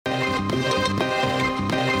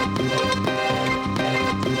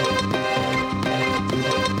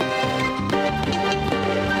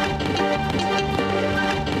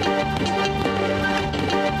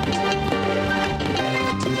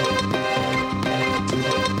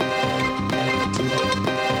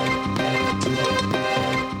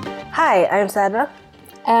Hi, I'm Sadra.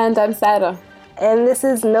 And I'm Sarah. And this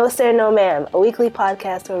is No Sir, No Ma'am, a weekly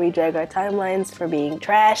podcast where we drag our timelines for being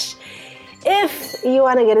trash. If you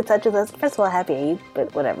want to get in touch with us, first of all, happy Eid,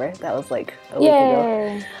 but whatever. That was like a week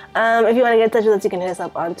ago. If you want to get in touch with us, you can hit us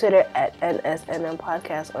up on Twitter at NSNM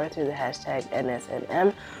Podcast or through the hashtag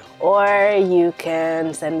NSNM. Or you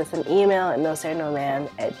can send us an email at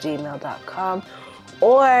nosirnomam@gmail.com.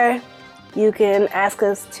 Or you can ask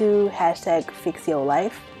us to hashtag Fix Your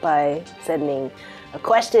Life by sending a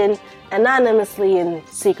question anonymously and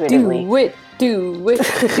secretively. Do it.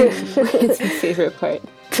 It's my favorite part.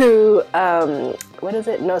 To, what is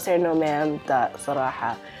it?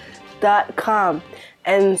 nosirnomam.saraha.com.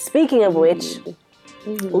 And speaking of which,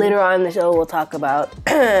 later on in the show, we'll talk about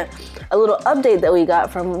a little update that we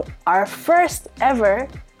got from our first ever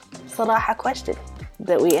Saraha question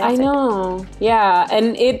that we answered. I know. Yeah.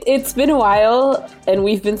 And it's been a while and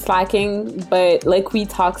we've been slacking, but like we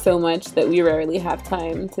talk so much that we rarely have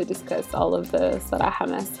time to discuss all of the Saraha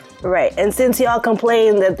mess. Right. And since y'all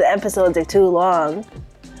complain that the episodes are too long,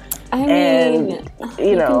 I and, mean,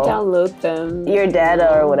 you can download them. Your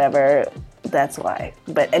data or whatever, that's why.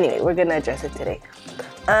 But anyway, we're going to address it today.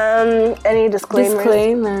 Any disclaimers?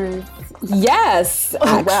 Disclaimers. Yes,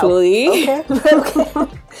 actually. Wow. Okay.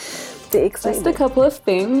 Just a couple of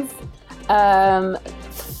things.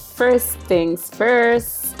 First things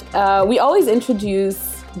first, we always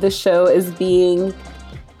introduce the show as being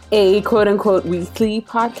a quote-unquote weekly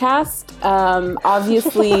podcast.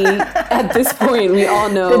 Obviously, at this point, we all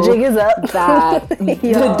know the jig is up. That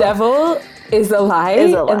the devil is a lie,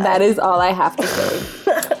 and that is all I have to say.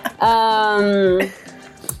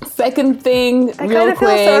 Second thing, I real kind of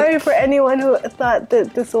quick. feel sorry for anyone who thought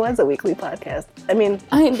that this was a weekly podcast. I mean,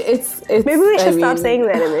 it's maybe we should stop saying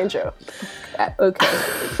that in the intro. Okay.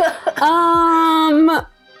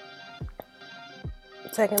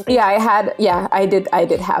 Second thing. Yeah, I did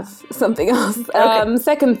have something else. Okay.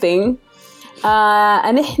 Second thing,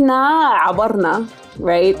 نحنا عبرنا,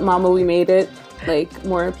 right? Mama, we made it. Like,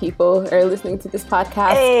 more people are listening to this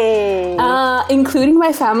podcast. Hey. Including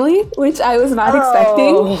my family, which I was not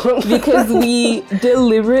expecting because we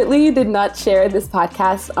deliberately did not share this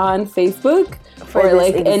podcast on Facebook or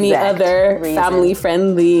like any other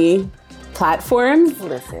family-friendly platforms.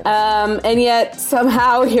 Listen. And yet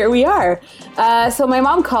somehow here we are. So my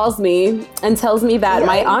mom calls me and tells me that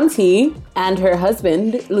my auntie and her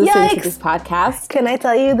husband listen to this podcast. Can I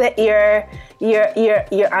tell you that your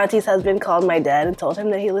auntie's husband called my dad and told him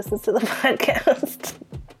that he listens to the podcast?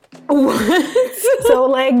 What? So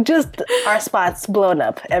like, just our spots blown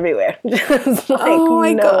up everywhere. Just like, oh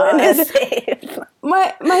my God. One is safe.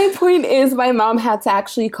 My point is, my mom had to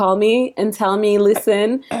actually call me and tell me,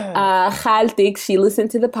 listen, Khaltik, she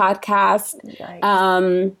listened to the podcast.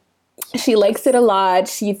 Nice. She likes it a lot.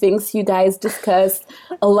 She thinks you guys discuss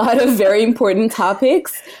a lot of very important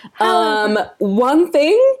topics. One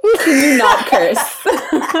thing, can you not curse?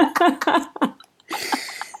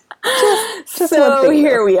 Just so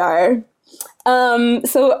here we are.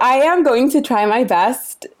 So I am going to try my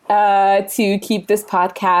best to keep this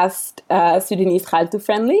podcast Sudanese Khaltu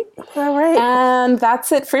friendly. All right. And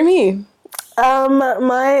that's it for me.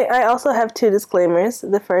 I also have two disclaimers.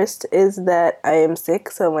 The first is that I am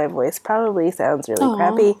sick, so my voice probably sounds really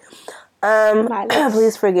crappy.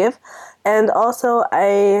 Please forgive. And also,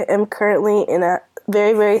 I am currently in a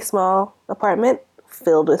very, very small apartment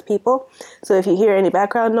filled with people. So if you hear any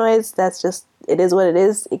background noise, that's just, it is what it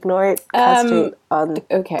is. Ignore it. Concentrate on the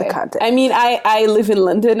content. I mean, I live in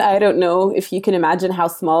London. I don't know if you can imagine how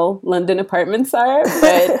small London apartments are,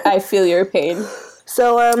 but I feel your pain.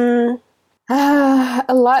 So,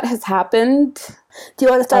 a lot has happened. Do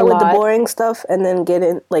you want to start with the boring stuff and then get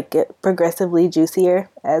progressively juicier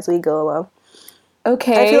as we go along?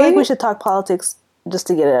 Okay. I feel like we should talk politics just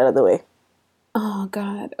to get it out of the way. Oh,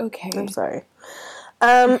 God. Okay. I'm sorry.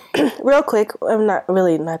 Real quick, I'm not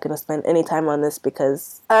going to spend any time on this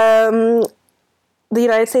because the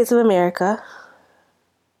United States of America,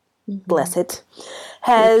 bless it,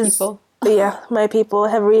 has... Yeah, my people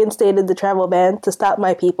have reinstated the travel ban to stop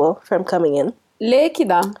my people from coming in. ليه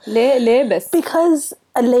كده؟ ليه بس؟ Because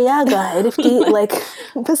اللياقة عرفتي like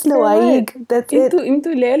بس لوايق. That's it.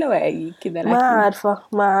 انتوا ليه لوايق كده؟ ما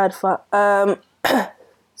عارفة.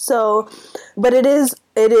 So, but it is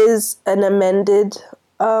an amended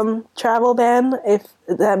travel ban, if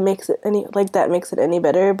that makes it any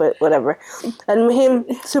better, but whatever. And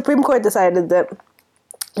Supreme Court decided that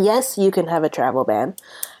yes, you can have a travel ban.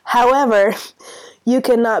 However, you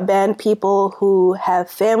cannot ban people who have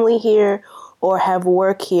family here or have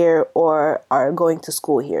work here or are going to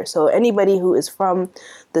school here. So anybody who is from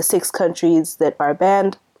the 6 countries that are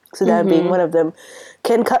banned Sudan being one of them,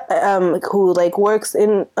 can who like works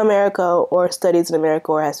in America or studies in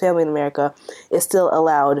America or has family in America, is still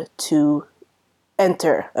allowed to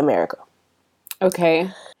enter America. Okay.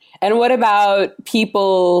 And what about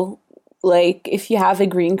people, like, if you have a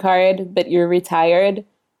green card but you're retired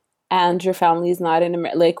and your family's not in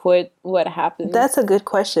America, like, what happens? That's a good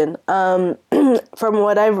question. From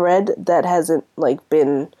what I've read, that hasn't like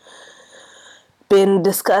been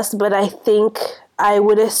discussed, but I think I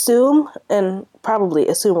would assume, and probably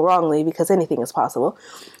assume wrongly because anything is possible,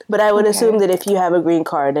 but I would assume that if you have a green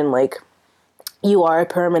card and like you are a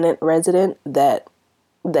permanent resident, that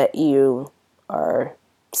you are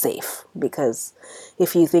safe, because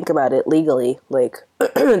if you think about it legally, like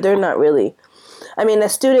they're not really. I mean, a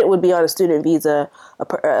student would be on a student visa. A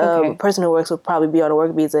person who works would probably be on a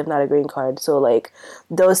work visa, if not a green card. So, like,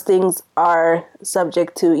 those things are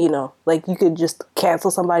subject to, you know, like, you could just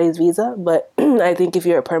cancel somebody's visa. But I think if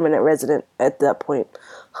you're a permanent resident at that point,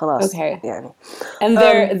 khalas. Okay. Yeah. And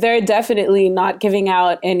they're definitely not giving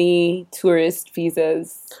out any tourist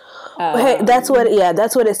visas. That's what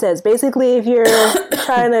it says. Basically, if you're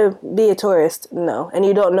trying to be a tourist, no. And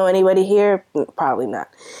you don't know anybody here, probably not.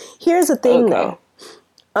 Here's the thing, though.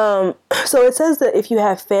 So it says that if you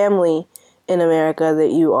have family in America,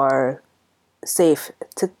 that you are safe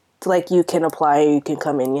to like, you can apply, you can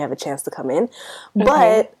come in, you have a chance to come in.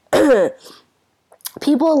 But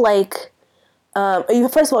people like,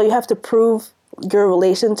 first of all, you have to prove your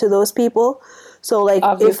relation to those people. So, like,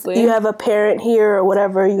 obviously, if you have a parent here or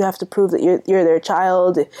whatever, you have to prove that you're their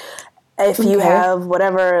child. If you have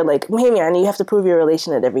whatever, like, you have to prove your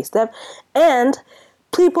relation at every step. And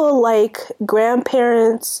people like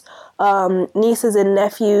grandparents, nieces and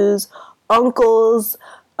nephews, uncles,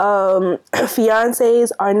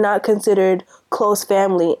 fiancés are not considered close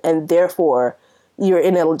family, and therefore you're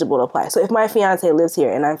ineligible to apply. So if my fiancé lives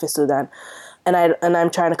here and I'm from Sudan, and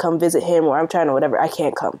I'm trying to come visit him, or I'm trying to whatever, I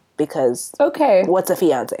can't come because what's a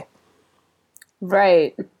fiance?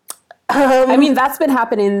 Right. I mean, that's been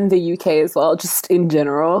happening in the UK as well, just in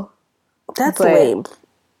general. That's lame.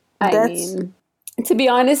 I mean, to be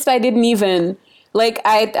honest, I didn't even, like,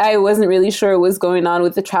 I wasn't really sure what was going on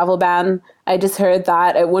with the travel ban. I just heard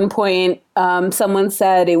that at one point someone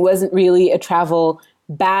said it wasn't really a travel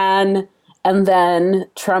ban, and then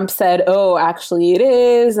Trump said, oh, actually it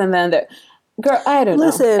is, and then girl, I don't know.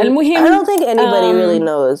 Listen, I don't think anybody really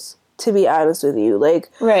knows, to be honest with you.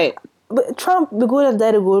 Like, right. But Trump بيقول ده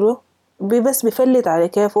يقوله بس بيفلت على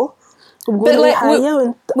كيفه. But like,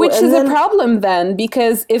 which is a problem then,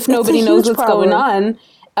 because if nobody knows what's going on,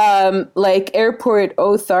 like, airport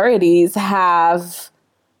authorities have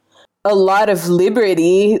a lot of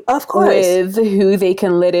liberty, of course, with who they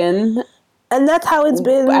can let in. And that's how it's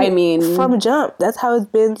been, I mean, from jump. That's how it's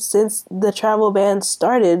been since the travel ban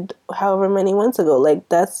started, however many months ago. Like,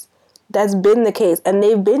 that's been the case. And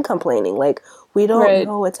they've been complaining. Like, we don't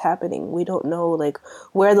know what's happening. We don't know, like,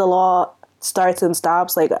 where the law starts and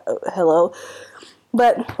stops. Like, hello.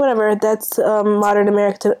 But whatever. That's modern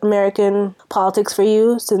American politics for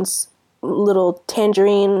you, since little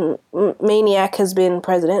tangerine maniac has been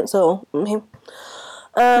president. So,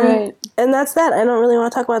 and that's that. I don't really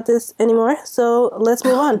want to talk about this anymore, so let's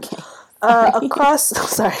move on. Across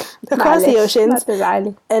the oceans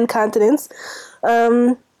and continents,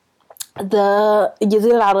 the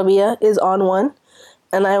Jazira Arabia is on one,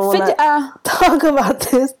 and I will not talk about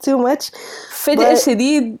this too much.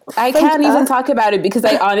 I can't even talk about it because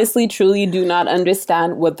I honestly, truly do not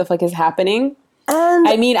understand what the fuck is happening. And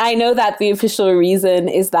I mean, I know that the official reason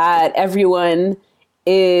is that everyone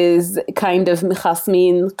is kind of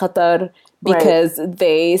مخاصمين Qatar because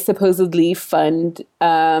they supposedly fund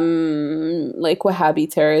like Wahhabi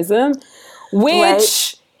terrorism,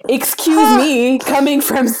 which, excuse me, coming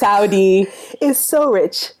from Saudi, is so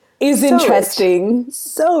rich. Is so interesting. Rich.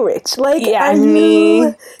 So rich. Like, are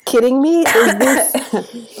you kidding me?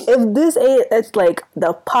 If this ain't, it's like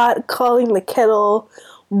the pot calling the kettle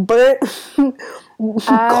burnt,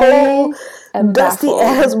 coal, dusty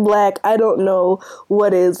ass black. I don't know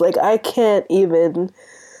what is. Like, I can't even.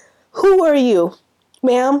 Who are you,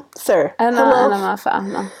 ma'am, sir? أنا ما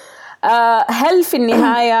فاهمة. هل في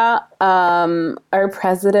النهاية our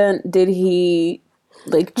president, did he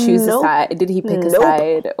like choose a side? Did he pick a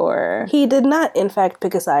side, or he did not in fact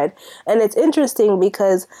pick a side? And it's interesting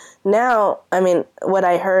because now, I mean, what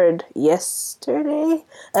I heard yesterday,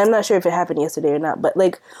 I'm not sure if it happened yesterday or not, but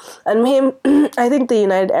like, I think the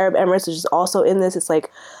United Arab Emirates, which is also in this, it's like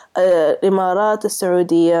Imarat, the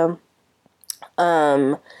Saudiya,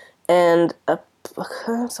 and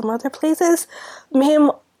some other places.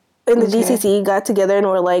 in the GCC got together and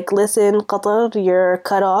were like, listen, Qatar, you're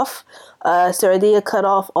cut off. Saudi cut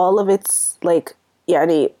off all of its, like,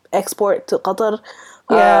 yani, export to Qatar.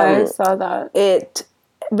 I saw that. It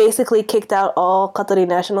basically kicked out all Qatari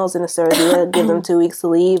nationals in Saudi, give them 2 weeks to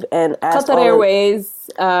leave, and asked Qatar Airways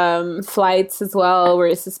flights as well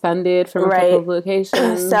were suspended from a couple of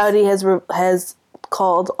locations. Saudi has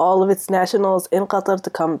called all of its nationals in Qatar to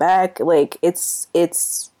come back. Like, it's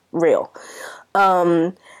real.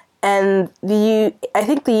 And I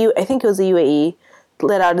think it was the UAE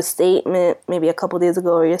let out a statement maybe a couple days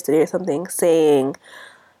ago or yesterday or something saying,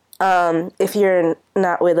 if you're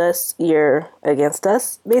not with us, you're against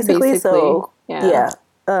us, basically. So,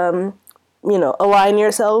 align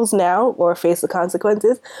yourselves now or face the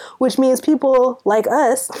consequences, which means people like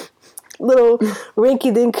us, little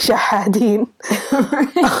rinky-dink shahadeen,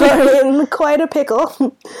 are in quite a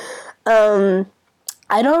pickle.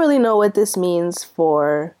 I don't really know what this means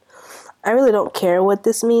I really don't care what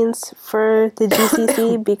this means for the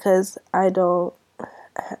GCC because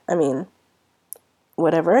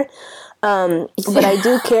whatever. But I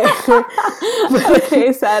do care.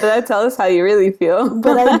 Okay, Sada, tell us how you really feel.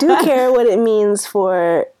 But I do care what it means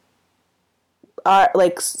for our,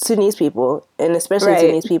 like, Sudanese people, and especially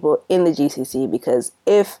Sudanese people in the GCC, because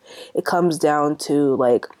if it comes down to,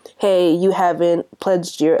 like, hey, you haven't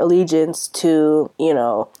pledged your allegiance to,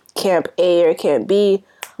 Camp A or Camp B,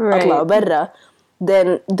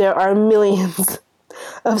 then there are millions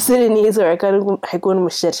of Sudanese who are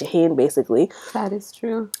basically. That is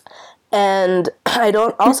true. And I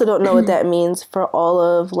don't know what that means for all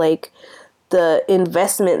of, like, the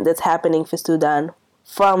investment that's happening for Sudan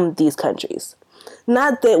from these countries.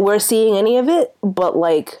 Not that we're seeing any of it, but,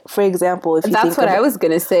 like, for example, if you that's what I was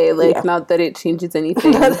gonna say. Like, not that it changes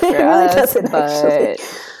anything for us,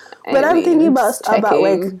 but I'm thinking about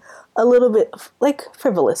like a little bit like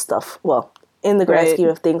frivolous stuff. Well, in the grand scheme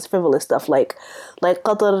of things, frivolous stuff like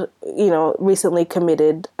Qatar, recently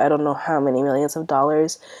committed I don't know how many millions of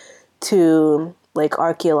dollars to, like,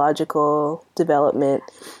 archaeological development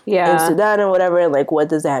in Sudan or whatever. And, like, what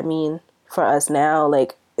does that mean for us now?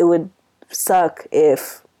 Like, it would suck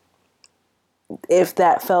if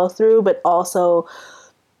that fell through, but also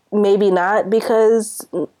maybe not, because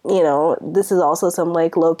this is also some,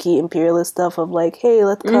 like, low-key imperialist stuff of, like, hey,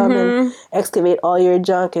 let's come and excavate all your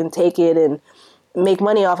junk and take it and make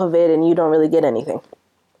money off of it, and you don't really get anything.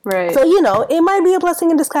 Right. So, it might be a blessing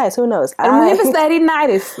in disguise. Who knows? Exactly.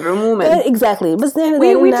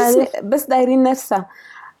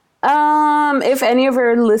 If any of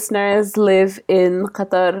our listeners live in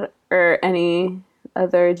Qatar or any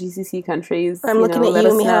other GCC countries, I'm looking at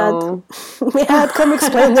you, Mihad. Mihad, come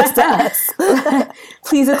explain this to us.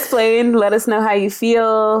 Please explain. Let us know how you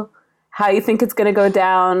feel, how you think it's going to go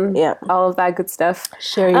down. Yeah. All of that good stuff.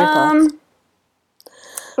 Share your thoughts.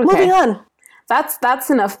 Okay. Moving on. That's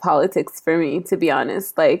enough politics for me, to be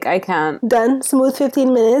honest. Like, I can't. Done. Smooth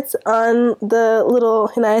 15 minutes on the little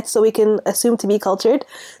hinayat so we can assume to be cultured.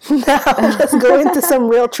 Now let's go into some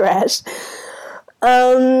real trash.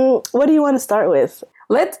 What do you want to start with?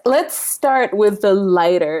 Let's start with the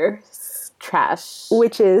lighter trash,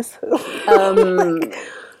 which is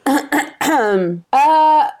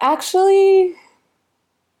actually,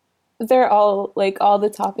 they're all, like, all the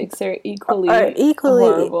topics are equally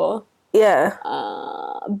horrible. Yeah.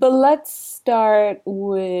 But let's start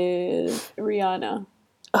with Rihanna.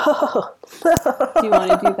 Oh. Do you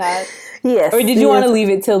want to do that? Yes. Or did you want to leave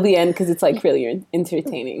it till the end because it's, like, really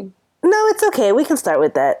entertaining? No, it's okay. We can start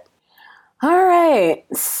with that. All right.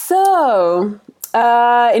 So,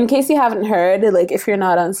 in case you haven't heard, like, if you're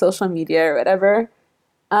not on social media or whatever,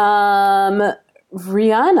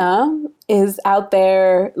 Rihanna is out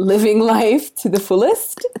there living life to the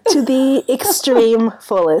fullest. To the extreme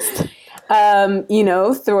fullest.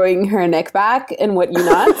 Throwing her neck back and what you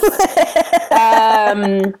not.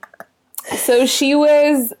 So she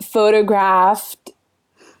was photographed,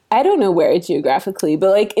 I don't know where geographically,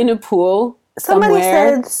 but, like, in a pool somewhere. Somebody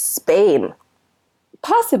said Spain.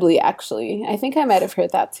 Possibly, actually. I think I might have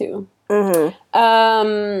heard that too.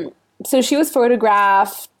 Mm-hmm. So she was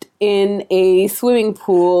photographed in a swimming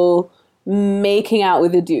pool making out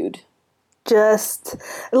with a dude. Let's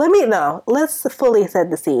fully set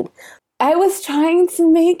the scene. I was trying to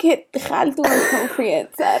make it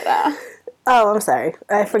appropriate, Sarah. Oh, I'm sorry.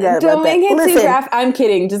 I forgot about that. Don't make it too graphic. I'm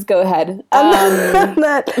kidding. Just go ahead. I'm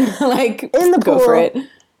not like, in the go pool. For it.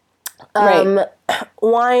 Right.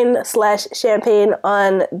 Wine/champagne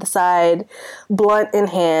on the side, blunt in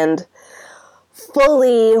hand,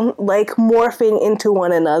 fully, like, morphing into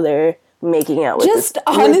one another, making out with just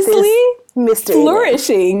honestly, mystery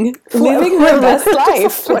flourishing, living her best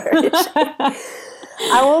life.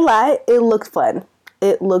 I won't lie, it looked fun.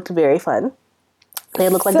 It looked very fun. They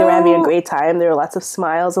looked like they were having a great time. There were lots of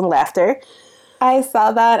smiles and laughter. I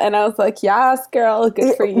saw that and I was like, yes, girl,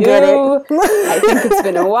 good for you. Get it. I think it's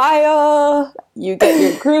been a while. You get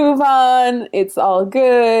your groove on. It's all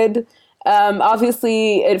good.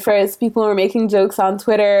 Obviously, at first, people were making jokes on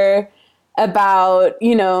Twitter about,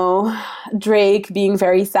 you know, Drake being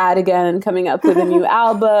very sad again and coming up with a new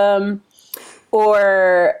album.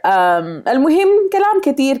 Or, المهم كلام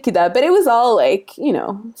كتير كده. But it was all like, you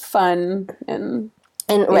know, fun and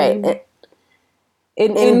right.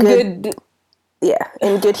 In good... Yeah,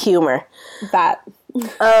 in good humor. That.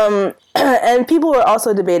 And people were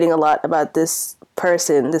also debating a lot about this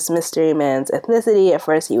person, this mystery man's ethnicity. At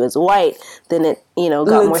first he was white, then it, you know,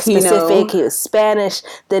 got more specific. He was Spanish,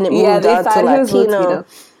 then it moved on to Latino.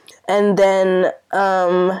 And then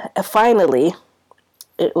finally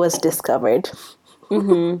it was discovered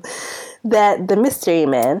that the mystery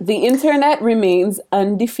man... The internet remains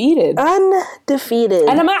undefeated.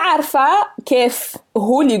 أنا ما عارفة كيف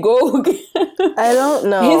هو اللي جوج. I don't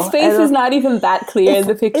know. His face is not even that clear in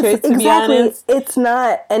the pictures, to be honest. It's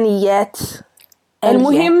not, and yet...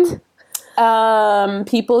 المهم,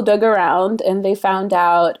 people dug around and they found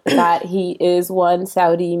out that he is one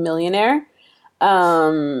Saudi millionaire.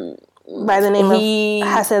 By the name of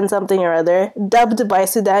Hassan something or other, dubbed by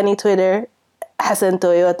Sudani Twitter Hassan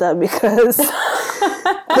Toyota, because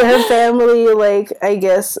their family, like, I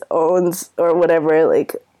guess owns or whatever,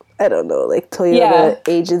 like, I don't know, like Toyota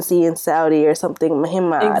agency in Saudi or something.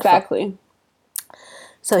 Exactly.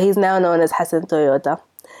 So he's now known as Hassan Toyota.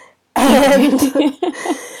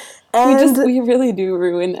 And we really do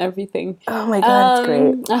ruin everything. Oh my god, it's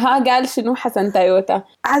great. قال شنو حسن تويوتا.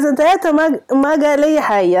 حسن تويوتا ما قال لي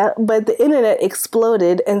حاجة, but the internet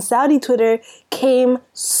exploded and Saudi Twitter came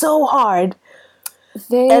so hard.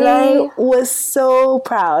 And I was so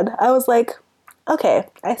proud. I was like, okay,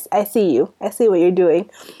 I see you. I see what you're doing.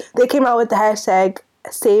 They came out with the hashtag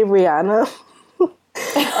Save Rihanna.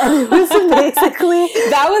 And it was basically...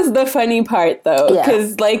 That was the funny part, though.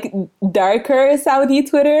 Because, like, darker Saudi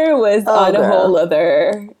Twitter was on a whole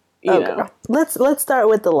other, you know. Let's start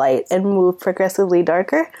with the light and move progressively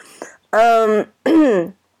darker. So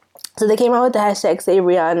they came out with the hashtag Save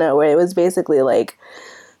Rihanna, where it was basically like,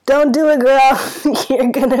 don't do it, girl.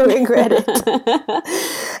 You're gonna regret it.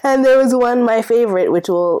 And there was one, my favorite, which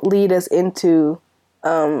will lead us into,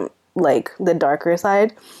 like, the darker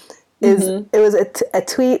side. It was a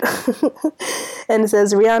tweet, and it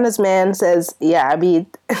says, Rihanna's man says, yeah, Abid.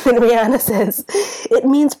 And Rihanna says, it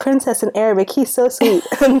means princess in Arabic. He's so sweet.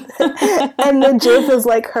 And the gif is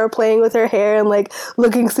like her playing with her hair and like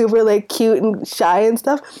looking super like cute and shy and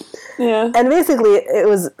stuff. Yeah. And basically it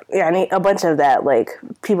was a bunch of that, like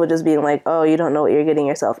people just being like, oh, you don't know what you're getting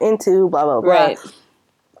yourself into, blah, blah, blah. Right.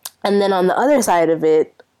 And then on the other side of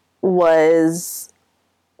it was...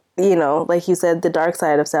 You know, like you said, the dark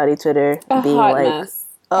side of Saudi Twitter being hot like, mess.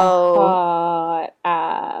 Oh, a hot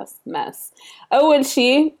ass mess. Oh, and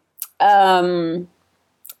she,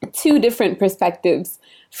 two different perspectives.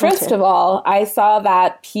 First of all, I saw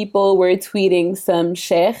that people were tweeting some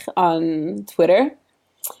sheikh on Twitter,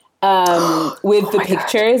 with the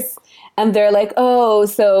pictures. God. And they're like, oh,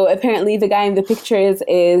 so apparently the guy in the pictures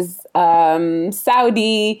is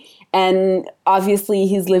Saudi, and obviously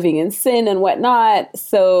he's living in sin and whatnot.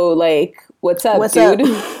 So, like, what's up, dude?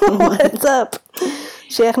 What's up,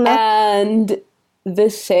 Sheikhna? And the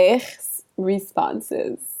sheikh's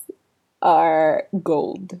responses are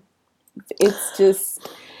gold. It's just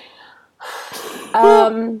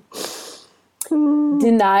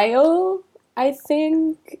denial, I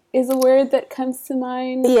think, is a word that comes to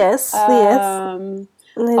mind. Yes, yes.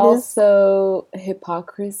 Also,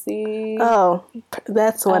 hypocrisy. Oh,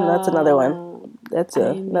 that's one. That's another one. That's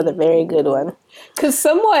another very good one. Because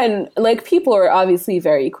someone, like, people are obviously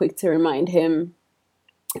very quick to remind him.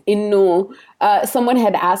 Someone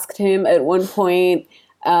had asked him at one point,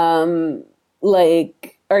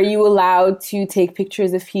 like, are you allowed to take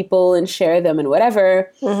pictures of people and share them and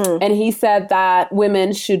whatever? Mm-hmm. And he said that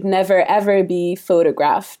women should never, ever be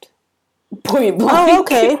photographed. Point blank. Oh,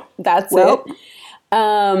 okay. That's it.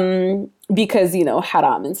 Because,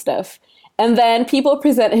 haram and stuff. And then people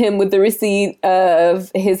present him with the receipt of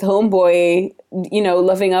his homeboy,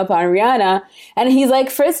 loving up on Rihanna. And he's like,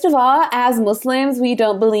 first of all, as Muslims, we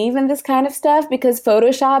don't believe in this kind of stuff because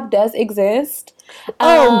Photoshop does exist.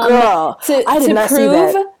 Oh, girl. I did not see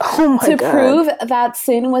that. Oh, my God. To prove that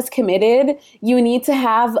sin was committed, you need to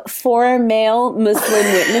have 4 male Muslim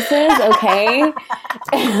witnesses, okay?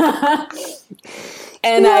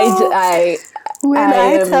 And I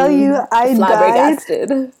tell you, I flabbergasted.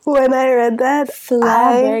 died when I read that.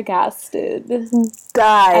 Flabbergasted.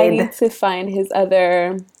 Died. I need to find his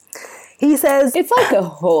other. He says it's like a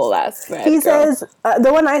whole ass thread. He says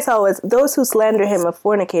the one I saw was those who slander him of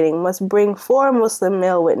fornicating must bring 4 Muslim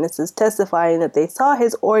male witnesses testifying that they saw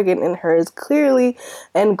his organ in hers clearly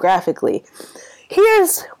and graphically.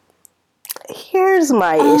 Here's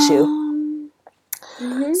my issue.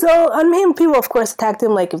 Mm-hmm. So, I mean, people, of course, attacked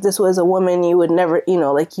him, like, if this was a woman, you would never,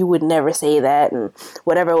 you would never say that, and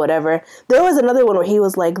whatever. There was another one where he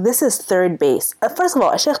was like, this is third base. First of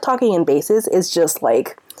all, a sheikh talking in bases is just,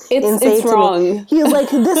 like, insane it's to wrong. me. He was like,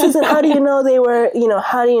 this isn't, how do you know they were,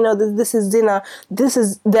 how do you know that this is zina? This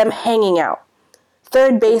is them hanging out.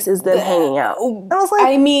 Third base is them hanging out. I was like...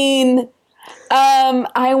 I mean,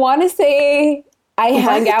 I want to say I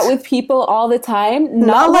hang out with people all the time.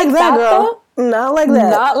 Not like that, girl. Though. Not like that.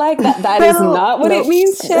 Not like that. That is not what it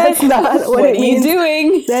means, Sheikh. That's not what it means. What are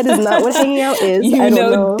you doing? That is not what hanging out is. You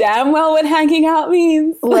know damn well what hanging out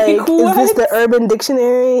means. Like is this the Urban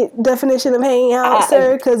Dictionary definition of hanging out,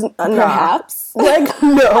 sir? Because perhaps.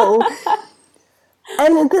 No.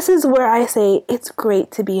 And this is where I say it's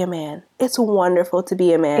great to be a man. It's wonderful to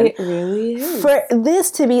be a man. It really is. For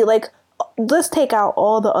this to be like... Let's take out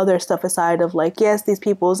all the other stuff aside of like, yes, these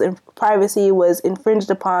people's privacy was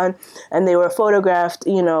infringed upon and they were photographed,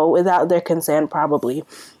 without their consent, probably,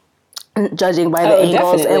 judging by the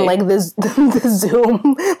angles definitely. And like the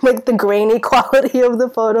zoom, like the grainy quality of the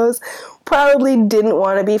photos, probably didn't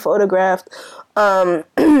want to be photographed, and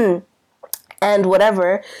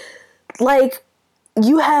whatever. Like,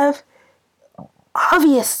 you have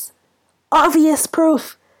obvious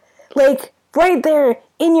proof, like right there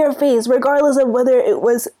in your face, regardless of whether it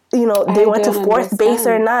was, they went to fourth base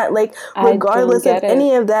or not, like, regardless of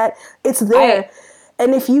any of that, it's there.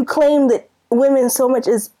 And if you claim that women so much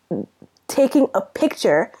as taking a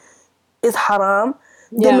picture is haram,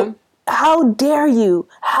 then how dare you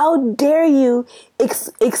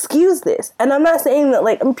excuse this? And I'm not saying that,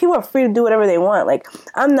 like, people are free to do whatever they want. Like,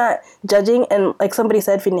 I'm not judging, and like somebody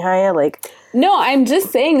said, Finihaya, like... No, I'm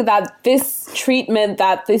just saying that this treatment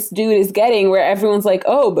that this dude is getting, where everyone's like,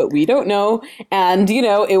 oh, but we don't know, and,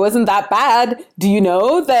 it wasn't that bad. Do you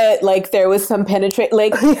know that, like, there was some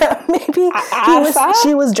like... Yeah, maybe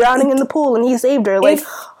she was drowning in the pool and he saved her. Like,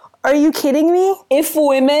 are you kidding me? If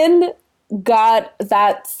women got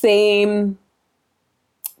that same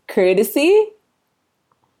courtesy,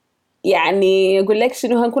 يعني أقول لك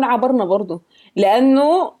شنو هنكون عبرنا برضو.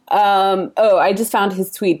 لأنه I just found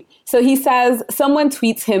his tweet. So he says, someone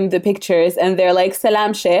tweets him the pictures and they're like,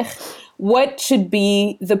 Salam Sheikh, what should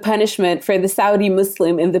be the punishment for the Saudi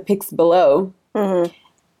Muslim in the pics below? Mm-hmm.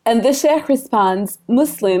 And the Sheikh responds,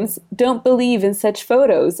 Muslims don't believe in such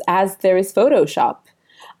photos as there is Photoshop.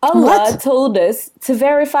 Allah told us to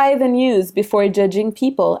verify the news before judging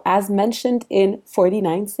people, as mentioned in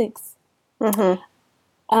 49:6. Mm-hmm.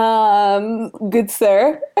 Good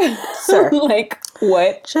sir. Like,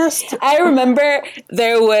 what? I remember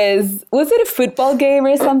there was it a football game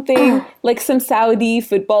or something? Like some Saudi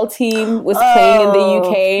football team was playing in the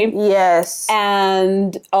UK. Yes.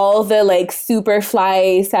 And all the like super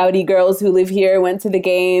fly Saudi girls who live here went to the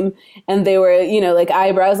game and they were, like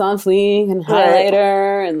eyebrows on fleek and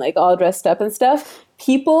highlighter and like all dressed up and stuff.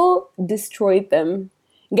 People destroyed them.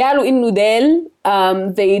 قالوا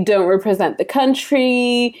إنه they don't represent the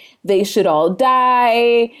country, they should all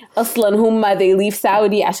die, أصلاً هم they leave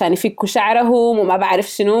Saudi عشان يفكوا شعرهم وما بعرف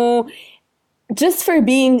شنو, just for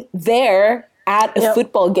being there at a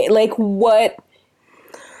football game. Like, what?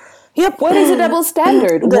 Yep. What is a double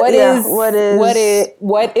standard? What is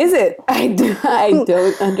it? I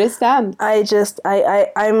don't understand.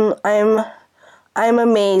 I'm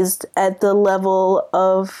amazed at the level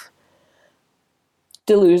of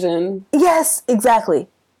delusion. Yes, exactly.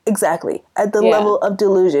 At the level of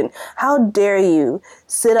delusion. How dare you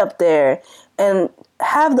sit up there and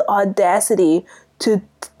have the audacity to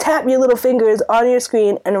tap your little fingers on your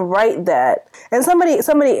screen and write that? And somebody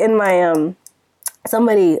in my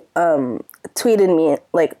tweeted me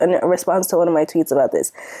like in response to one of my tweets about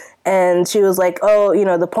this. And she was like, oh,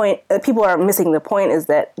 the point, people are missing the point is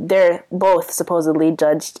that they're both supposedly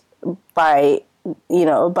judged by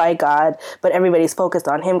God, but everybody's focused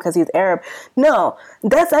on him because he's Arab. No,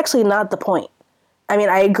 that's actually not the point. I mean,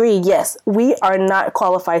 I agree, yes, we are not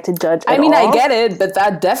qualified to judge at all. I get it, but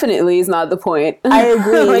that definitely is not the point. I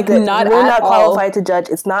agree. Like, we're not qualified to judge.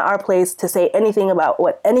 It's not our place to say anything about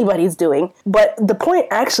what anybody's doing. But the point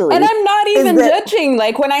actually... And I'm not even judging.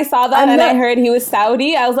 Like, when I saw that I heard he was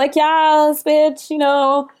Saudi, I was like, yes, bitch,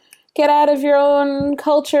 get out of your own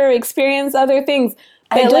culture, experience other things.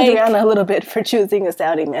 But I judge Rihanna a little bit for choosing a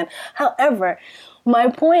Saudi man. However, my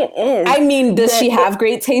point is... I mean, does she have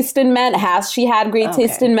great taste in men? Has she had great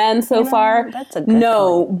taste in men so far? That's a good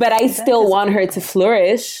point. But I still want her to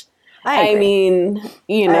flourish. I mean,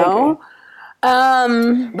 you know...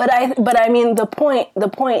 But I mean, the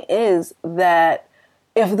point is that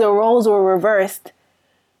if the roles were reversed,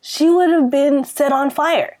 she would have been set on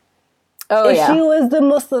fire. If she was the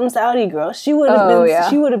Muslim Saudi girl, she would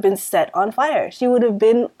have been set on fire. She would have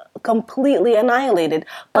been completely annihilated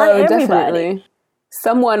by everybody. Definitely.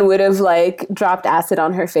 Someone would have like dropped acid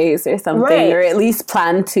on her face or something, or at least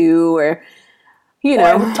planned to, or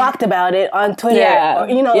or talked about it on Twitter. Or,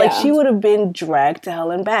 like she would have been dragged to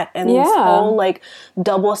hell and back. And this whole like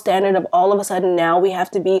double standard of all of a sudden now we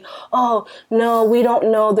have to be, oh no, we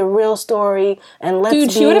don't know the real story, and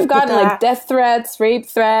let's she would have gotten like death threats, rape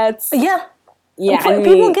threats. Yeah.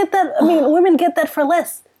 People get that. I mean, women get that for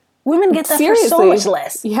less. Women get that for so much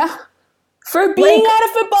less. Yeah. For being at a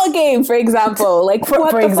football game, for example. Like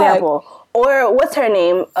for example. Fuck? Or what's her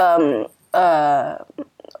name?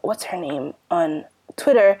 What's her name on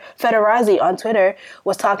Twitter? Federazi on Twitter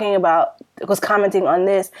was commenting on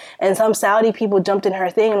this, and some Saudi people jumped in her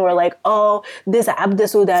thing and were like, "Oh, this Abda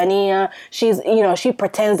Sudaniya, she's she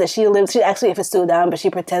pretends that she lives. She actually, if it's Sudan, but she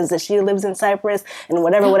pretends that she lives in Cyprus and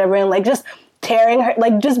whatever, and like just tearing her,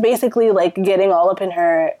 like just basically like getting all up in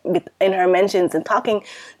her mentions and talking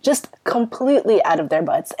just completely out of their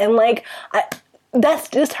butts, and like that's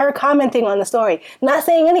just her commenting on the story, not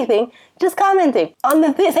saying anything, just commenting on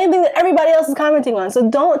the same thing that everybody else is commenting on. So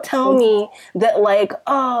don't tell me that like,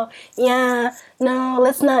 oh yeah, no,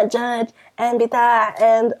 let's not judge and bita,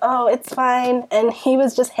 and oh it's fine, and he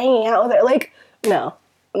was just hanging out with her. Like no.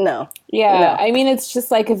 Yeah, I mean it's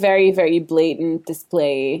just like a very, very blatant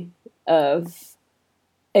display of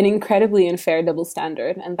an incredibly unfair double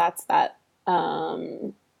standard, and that's that.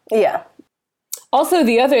 Also,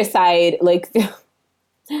 the other side, like the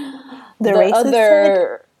racist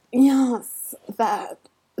other side? Yes, that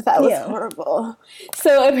was horrible.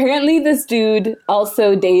 So apparently, this dude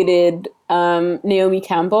also dated Naomi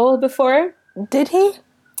Campbell before. Did he?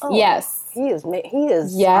 Oh, yes. He is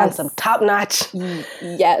on some top notch.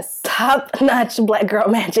 Yes, top notch black girl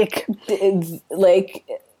magic. Like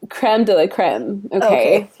creme de la creme.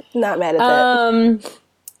 Okay. Not mad at that.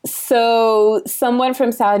 So someone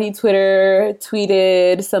from Saudi Twitter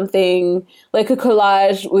tweeted something like a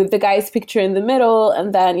collage with the guy's picture in the middle,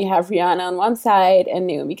 and then you have Rihanna on one side and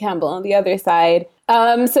Naomi Campbell on the other side.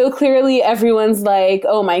 So clearly everyone's like,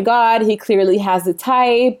 oh my God, he clearly has a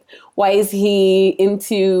type. Why is he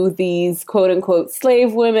into these quote unquote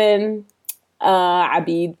slave women?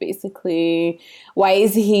 Abid, basically. Why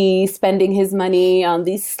is he spending his money on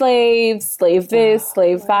these slaves? Slave this,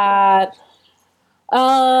 slave that.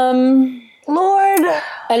 Lord.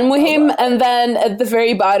 And muhim, and then at the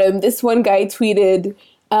very bottom, this one guy tweeted,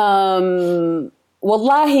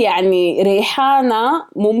 والله يعني ريحانة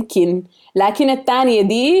ممكن لكن الثانية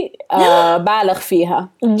دي بالغ فيها.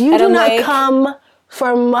 You do not come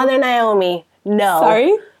from Mother Naomi. No.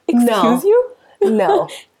 Sorry? Excuse you? No.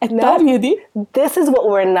 This is what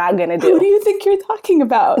we're not going to do. Who do you think you're talking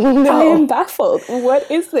about? No. I am baffled. What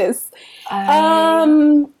is this?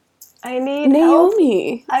 I need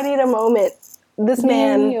Naomi. Help. I need a moment. This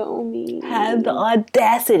man had the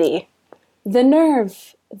audacity. The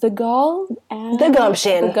nerve. The gall. And the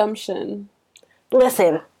gumption. The gumption.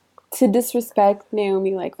 Listen. To disrespect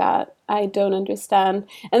Naomi like that. I don't understand.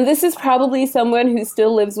 And this is probably someone who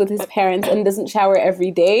still lives with his parents and doesn't shower every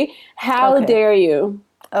day. How dare you?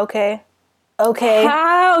 Okay.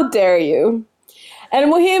 How dare you?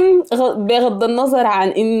 المهم بغض النظر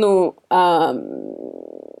عن إنه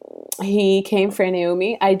he came for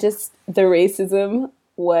Naomi. The racism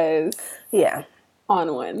was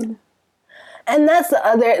on one. And that's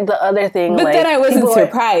the other thing. But then I wasn't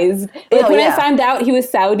surprised. When I found out he was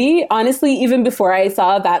Saudi, honestly, even before I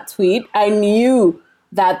saw that tweet, I knew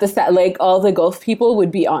that all the Gulf people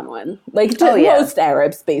would be on one. Like most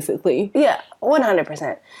Arabs, basically. Yeah,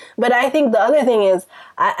 100%. But I think the other thing is,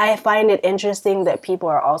 I find it interesting that people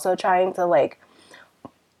are also trying to like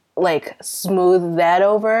smooth that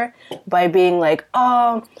over by being like,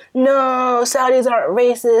 oh no, Saudis aren't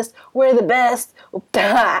racist, we're the best.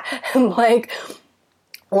 And like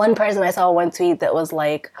one person, I saw one tweet that was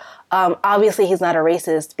like, obviously he's not a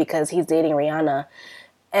racist because he's dating Rihanna,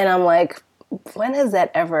 and I'm like, when has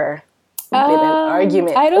that ever been an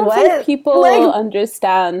argument? I don't think people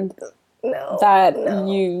understand that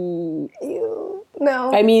you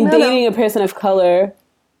I mean, dating a person of color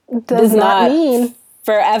does not mean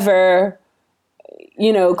forever,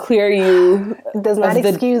 clear you. Does not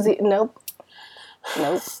excuse you. Nope.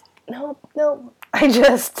 I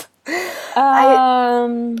just.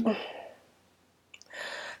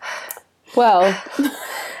 Well,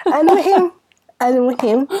 I know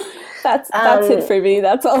him. That's it for me.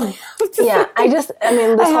 That's all I have to say.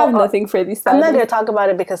 I have nothing for these Saudis. I'm not going to talk about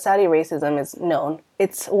it because Saudi racism is known.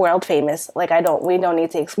 It's world famous. Like, we don't need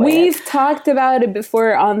to explain it. We've talked about it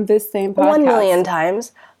before on this same podcast. 1 million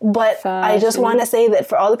times. But I just want to say that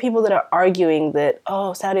for all the people that are arguing that,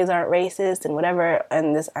 Saudis aren't racist and whatever,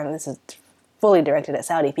 and this is fully directed at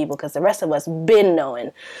Saudi people because the rest of us been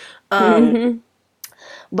knowing.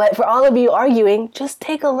 But for all of you arguing, just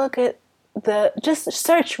take a look at just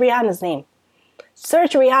search Rihanna's name.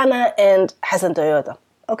 Search Rihanna and Hassan Toyota.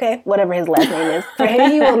 Okay? Whatever his last name is. For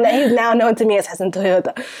him, he's now known to me as Hassan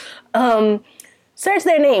Toyota. Search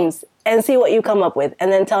their names and see what you come up with,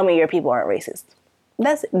 and then tell me your people aren't racist.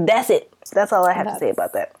 That's it. That's all I have to say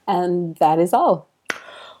about that. And that is all.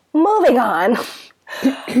 Moving on.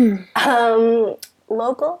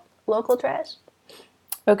 Local trash.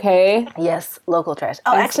 Okay. Yes, local trash.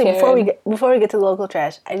 Oh, actually, before we get to local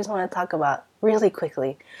trash, I just want to talk about really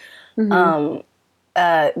quickly the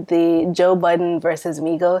Joe Budden versus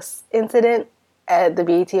Migos incident at the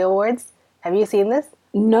BET Awards. Have you seen this?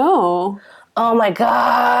 No. Oh my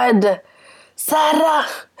God, Sarah.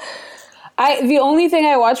 The only thing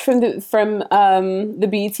I watched from the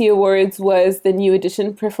BET Awards was the New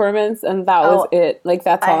Edition performance, and that was it. Like,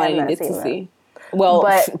 that's all I needed to see. Well,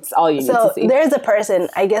 but, it's all you need to see. There's a person,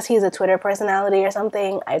 I guess he's a Twitter personality or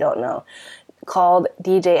something, I don't know, called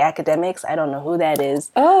DJ Academics. I don't know who that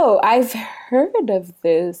is. Oh, I've heard of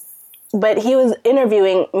this. But he was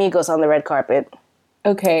interviewing Migos on the red carpet.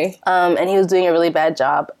 Okay. And he was doing a really bad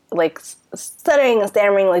job, like stuttering and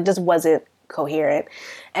stammering, like just wasn't coherent,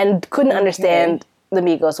 and couldn't understand the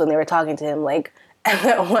Migos when they were talking to him. Like,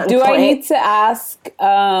 at one point, I need to ask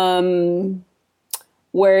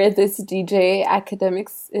where this DJ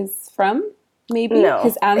Academics is from? Maybe? No,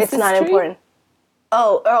 his ancestry? It's not important.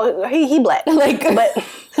 Oh, he black. Like, but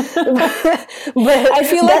I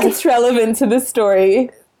feel like it's relevant to the story.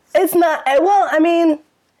 It's not. Well, I mean,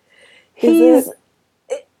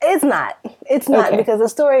 It's not. Okay. Because the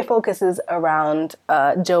story focuses around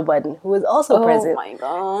Joe Budden, who was also present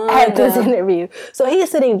at this interview. So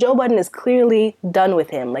Joe Budden is clearly done with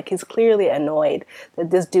him. Like, he's clearly annoyed that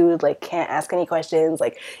this dude, like, can't ask any questions,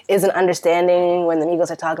 like, isn't understanding when the Migos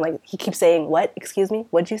are talking. Like, he keeps saying, what? Excuse me?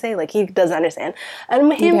 What'd you say? Like, he doesn't understand.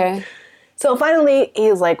 And so finally,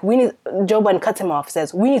 he's like, Joe Budden cuts him off,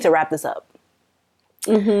 says, we need to wrap this up.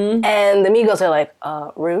 Mm-hmm. And the Migos are like,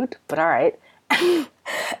 rude, but all right.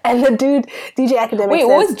 And the dude, DJ Academic, wait,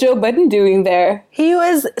 what was Joe Budden doing there? He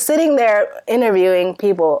was sitting there interviewing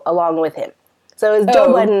people along with him. So it was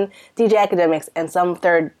Joe Budden, DJ Academics, and some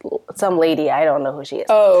lady, I don't know who she is.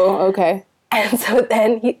 Oh, okay. And so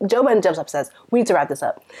then Joe Budden jumps up and says, we need to wrap this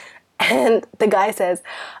up. And the guy says,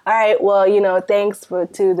 all right, well, thanks to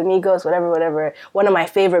the Migos, whatever, one of my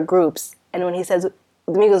favorite groups. And when he says the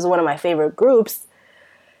Migos is one of my favorite groups,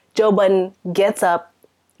 Joe Budden gets up,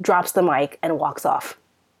 drops the mic, and walks off.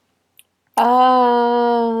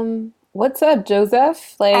 What's up,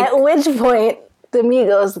 Joseph? Like, at which point the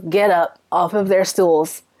Migos get up off of their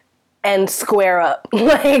stools and square up,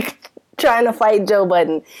 like trying to fight Joe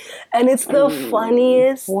Budden. And it's the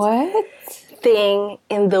funniest thing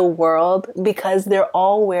in the world because they're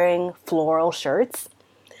all wearing floral shirts.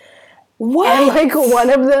 What? And like one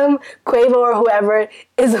of them, Quavo or whoever,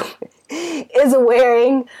 is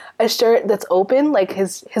wearing a shirt that's open, like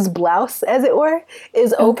his blouse, as it were,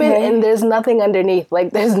 is open, and there's nothing underneath.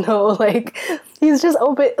 Like, there's no, like, he's just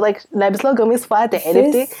open, like, and they're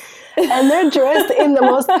dressed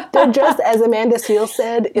as Amanda Seales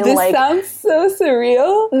said in, this like, sounds so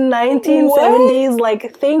surreal. 1970s,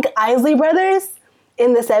 like, think Isley Brothers.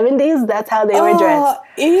 In the 70s, that's how they were dressed.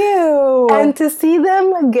 Ew. And to see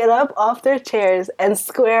them get up off their chairs and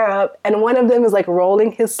square up, and one of them is like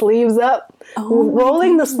rolling his sleeves up,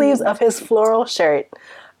 rolling the sleeves of his floral shirt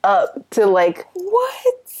up to like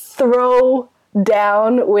throw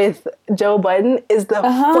down with Joe Budden is the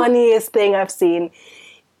funniest thing I've seen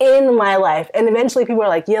in my life. And eventually people are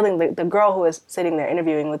like yelling, the girl who was sitting there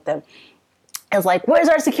interviewing with them, it's like, where's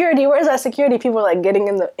our security? Where's our security? People are like getting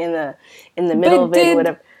in the middle of it or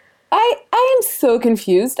whatever. I am so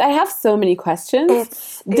confused. I have so many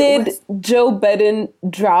questions. Did Joe Budden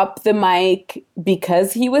drop the mic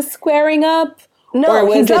because he was squaring up? No, or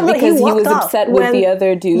was it because he was upset with the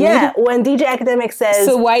other dude? Yeah, when DJ Academic says...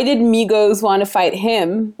 So why did Migos want to fight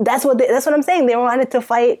him? That's what I'm saying. They wanted to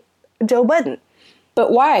fight Joe Budden.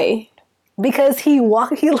 But why? Because he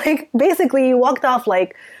walked off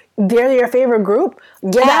like, they're your favorite group?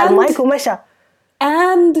 Get out, Michael Mesha.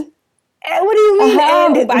 And what do you mean?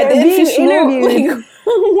 And they're being interviewed. Like,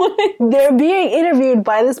 what? They're being interviewed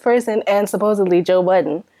by this person and supposedly Joe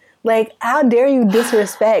Budden. Like, how dare you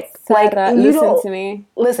disrespect? Sarah, like, listen to me.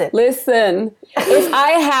 Listen. If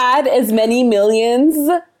I had as many millions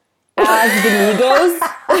as the Migos,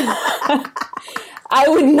 I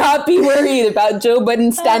would not be worried about Joe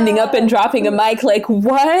Budden standing up and dropping a mic. Like,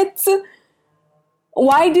 what?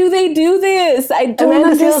 Why do they do this? I don't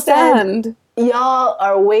understand. Y'all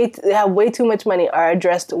are have way too much money, are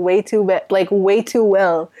dressed way too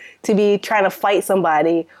well to be trying to fight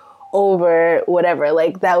somebody over whatever.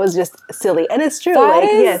 Like, that was just silly. And it's true.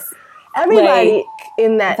 Yes, everybody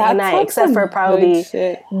in that night, except for probably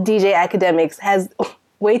DJ Academics, has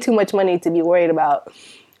way too much money to be worried about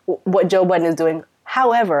what Joe Budden is doing.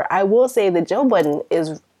 However, I will say that Joe Budden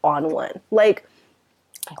is on one. Like,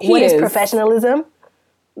 what is professionalism?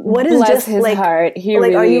 What is Bless his heart. He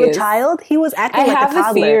like, really are you is. a child? He was acting like a toddler. I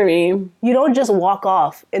have a theory. You don't just walk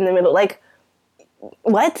off in the middle. Like,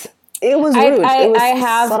 what? It was rude. I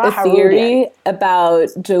have a theory about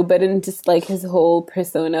Joe Budden, just like his whole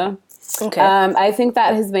persona. Okay. I think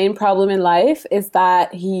that his main problem in life is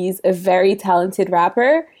that he's a very talented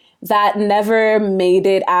rapper that never made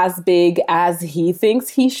it as big as he thinks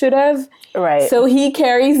he should have. Right. So he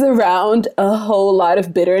carries around a whole lot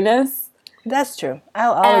of bitterness. That's true.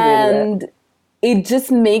 I'll agree with that. And it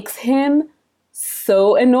just makes him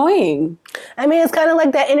so annoying. I mean, it's kind of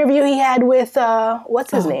like that interview he had with, what's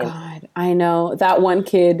his name? Oh, God. I know. That one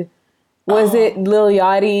kid. Was it Lil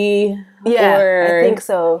Yachty? Yeah, or I think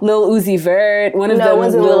so. Lil Uzi Vert? One of them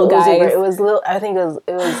little guys. It was Lil, I think it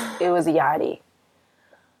was Yachty.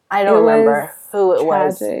 I don't remember who it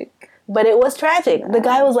was. But it was tragic. The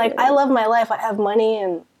guy was like, I love my life. I have money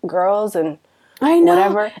and girls and I know.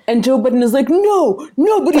 whatever. And Joe Budden is like, no,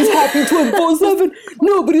 nobody's happy 24/7.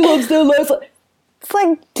 Nobody loves their life. It's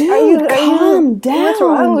like, dude, calm down. What's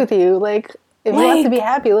wrong with you? Like, if you want to be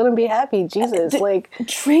happy, let him be happy. Jesus,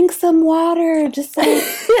 drink some water. Just like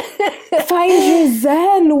find your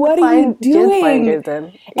zen. What are you doing? Find your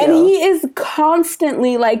zen. And he is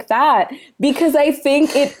constantly like that because I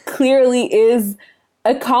think it clearly is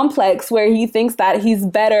a complex where he thinks that he's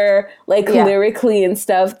better, lyrically and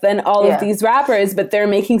stuff, than all of these rappers, but they're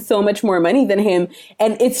making so much more money than him,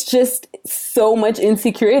 and it's just so much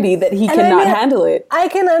insecurity that he cannot handle it. I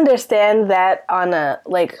can understand that on a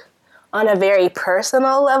very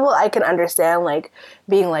personal level. I can understand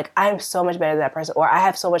being like, I'm so much better than that person, or I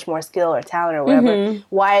have so much more skill or talent or whatever. Mm-hmm.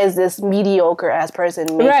 Why is this mediocre ass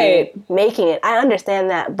person making it? I understand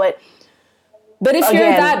that, but if you're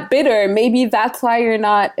that bitter, maybe that's why you're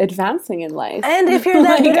not advancing in life. And if you're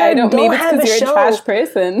that bitter, don't have a show. You're a trash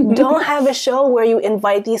person. Don't have a show where you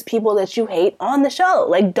invite these people that you hate on the show.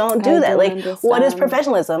 Like, don't do that. What is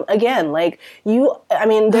professionalism? Again,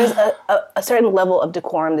 there's a certain level of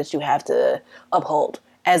decorum that you have to uphold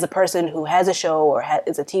as a person who has a show or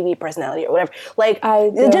is a TV personality or whatever.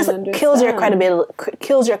 It just kills your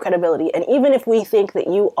credibility. And even if we think that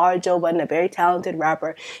you are Joe Budden, a very talented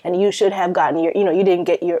rapper, and you should have gotten you didn't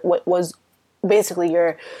get what was basically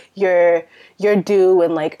your due,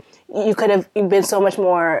 and you could have been so much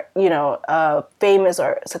more, famous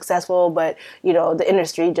or successful, but the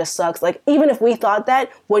industry just sucks. Even if we thought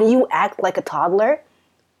that, when you act like a toddler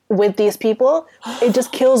with these people, it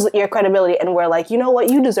just kills your credibility, and we're like, you know what,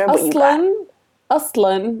 you deserve what you got.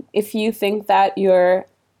 Aslan, if you think that you're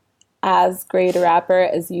as great a rapper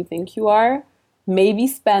as you think you are, maybe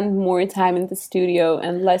spend more time in the studio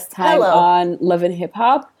and less time on Love and Hip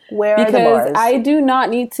Hop. Where are the bars? Because I do not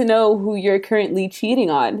need to know who you're currently cheating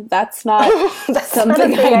on. That's not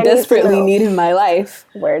something I desperately need in my life.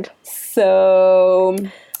 Word. So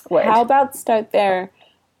how about start there?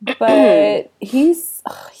 But he's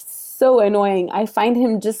so annoying. I find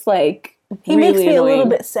him just he makes me a little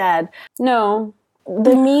bit sad. No.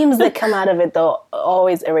 The memes that come out of it, though,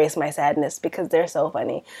 always erase my sadness because they're so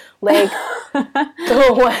funny. There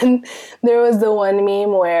was the one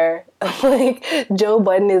meme where Joe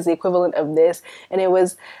Budden is the equivalent of this, and it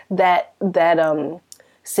was that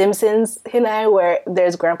Simpsons where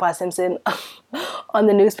there's Grandpa Simpson on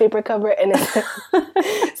the newspaper cover, and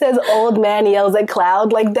it says old man yells at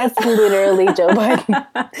cloud. That's literally Joe Budden.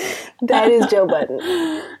 That is Joe Budden.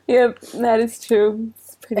 Yep, that is true.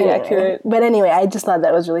 It's pretty accurate. But anyway, I just thought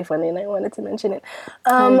that was really funny, and I wanted to mention it.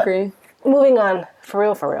 I agree. Moving on, for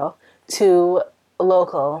real, to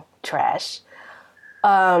local trash.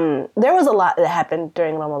 there was a lot that happened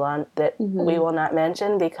during Ramadan that we will not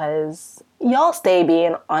mention because y'all stay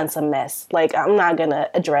being on some mess. Like, I'm not going to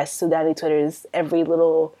address Sudani Twitter's every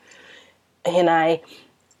little hinai.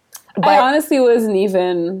 I honestly wasn't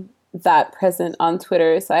even that present on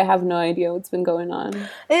Twitter, so I have no idea what's been going on.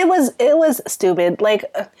 It was stupid. Like,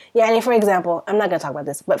 for example, I'm not going to talk about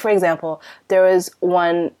this, but for example, there was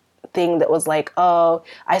one thing that was like, oh,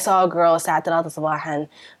 I saw a girl ساعة 3 صباحا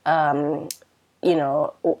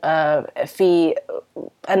في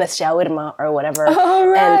أنس شاورما or whatever. Oh,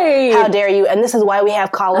 right. And how dare you? And this is why we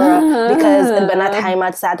have cholera because البنات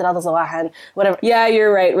حايمات ساعة 3 صباحا, whatever. Yeah,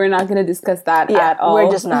 you're right. We're not going to discuss that at all. We're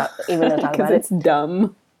just not even going to talk about it. It's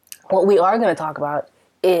dumb. What we are going to talk about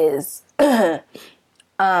is the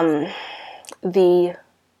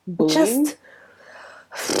bullying?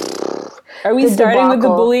 Are we starting with the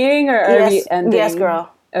bullying or are we ending? Yes, girl.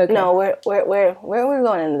 Okay. No, we're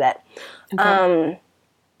going into that. Okay.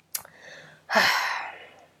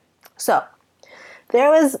 So, there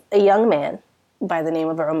was a young man by the name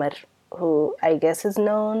of Umar, who I guess is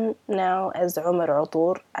known now as Umar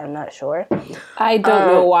Utur. I'm not sure. I don't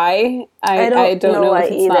know why. I don't know if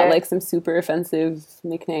it's either. not like some super offensive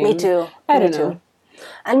nickname. Me too. I don't know.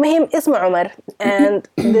 Al-Mahim, ismu Umar, and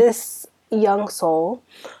this young soul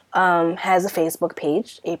has a Facebook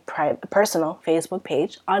page, a personal Facebook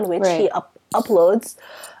page, on which he uploads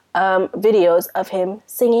videos of him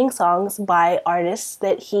singing songs by artists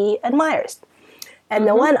that he admires. And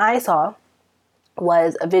the one I saw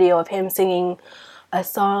was a video of him singing a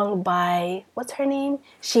song by, what's her name?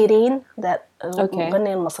 Shireen, that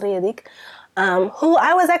المغنية المصرية ديك, who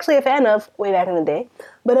I was actually a fan of way back in the day.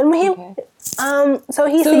 But so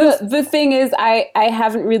he sings. The thing is, I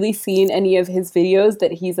haven't really seen any of his videos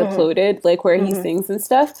that he's uploaded, like where he sings and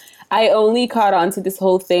stuff. I only caught on to this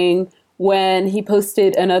whole thing when he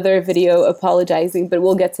posted another video apologizing, but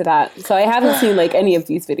we'll get to that. So I haven't seen like any of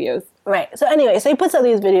these videos. Right. So anyway, so he puts out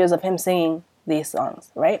these videos of him singing these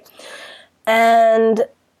songs, right? And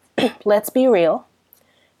let's be real,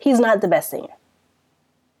 he's not the best singer.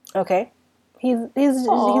 Okay? He's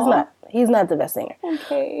not the best singer.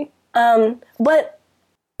 Okay. But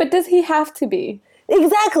does he have to be?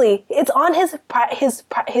 Exactly. It's on his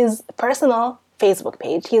personal Facebook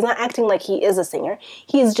page. He's not acting like he is a singer.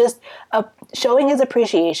 He's just showing his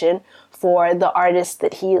appreciation for the artists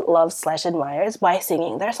that he loves / admires by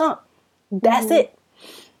singing their song. That's it.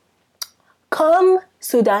 Come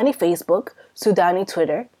Sudani Facebook, Sudani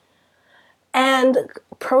Twitter, and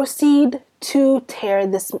proceed to tear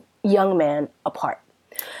this young man apart.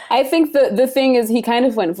 I think the thing is he kind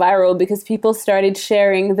of went viral because people started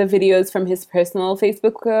sharing the videos from his personal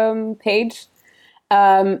Facebook page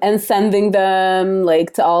and sending them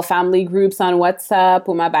like to all family groups on WhatsApp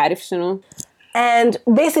وما بعرف شنو. And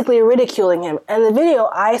basically ridiculing him. And the video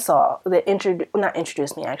I saw that not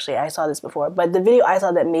introduced me, actually, I saw this before, but the video I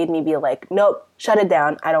saw that made me be like, nope, shut it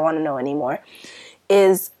down, I don't want to know anymore,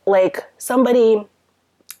 is like somebody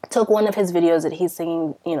took one of his videos that he's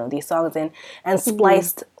singing, these songs in, and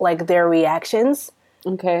spliced like their reactions.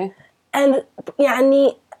 Okay. And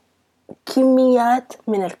يعني كميات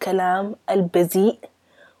من الكلام البذيء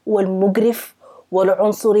والمقرف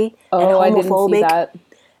والعنصري and homophobic. I didn't see that.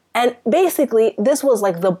 And basically, this was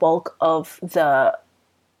like the bulk of the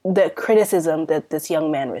criticism that this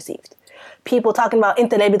young man received. People talking about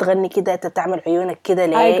انت ليه بتغني كده انت بتعمل عيونك كده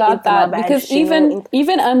ليه. I got that because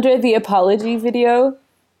even under the apology video,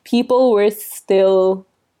 people were still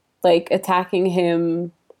like attacking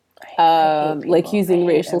him, like using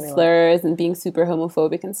racial slurs and being super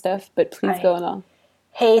homophobic and stuff. But please go on.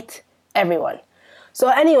 Hate everyone. So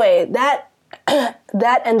anyway, that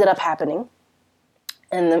ended up happening.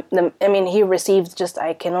 And he received just,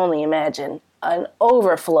 I can only imagine, an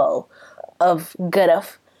overflow of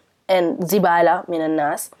gadaf and zibala min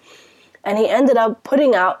al-nas. And he ended up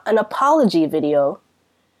putting out an apology video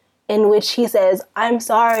in which he says, I'm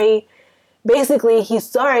sorry. Basically, he's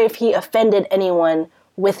sorry if he offended anyone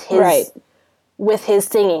with his with his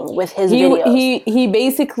singing, with his videos. He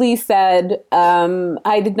basically said,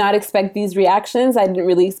 I did not expect these reactions. I didn't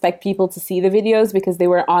really expect people to see the videos because they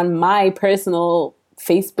were on my personal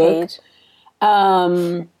Facebook page.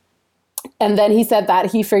 And then he said that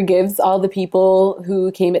he forgives all the people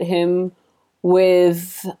who came at him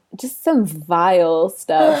with just some vile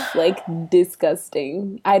stuff, like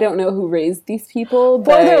disgusting. I don't know who raised these people,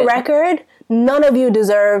 but for the record, none of you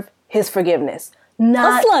deserve his forgiveness.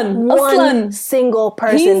 Not one single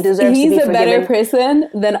person deserves to be forgiven. He's a better person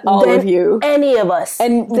than all of you. Any of us.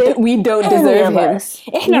 And we don't deserve him.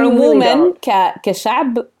 إحنا عموما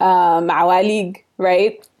كشعب معواليق,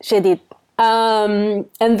 right? شديد.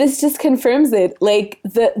 And this just confirms it. Like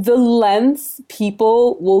the lengths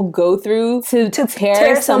people will go through to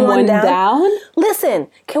tear someone down. Listen,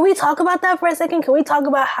 can we talk about that for a second? Can we talk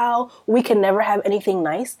about how we can never have anything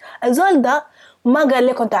nice? الزول ده ما قال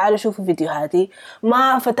لكم تعالوا شوفوا فيديوهاتي،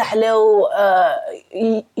 ما فتح له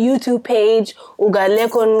يوتيوب page وقال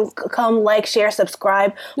لكم come like share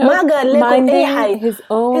subscribe، ما قال لكم أي حاجة. His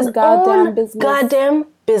own goddamn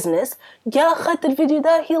business. يا أخذت الفيديو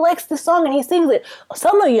ده, he likes the song and he sings it.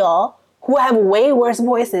 Some of y'all who have way worse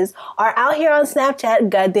voices are out here on Snapchat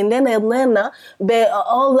قاعدين لنا يضلنا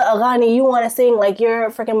all the أغاني you want to sing like you're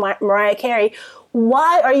freaking Mariah Carey.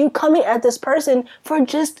 Why are you coming at this person for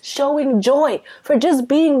just showing joy, for just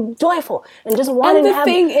being joyful and just wanting to have... And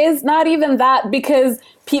the thing is not even that, because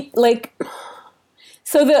people like...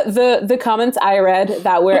 So the comments I read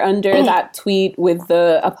that were under that tweet with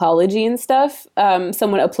the apology and stuff,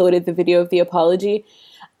 someone uploaded the video of the apology.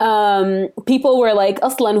 People were like,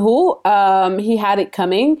 Aslan hu, he had it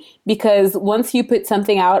coming, because once you put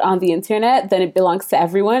something out on the internet, then it belongs to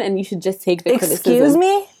everyone and you should just take the criticism. Excuse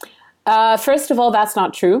me? First of all, that's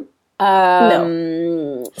not true.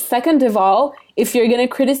 No. Second of all, if you're going to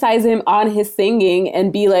criticize him on his singing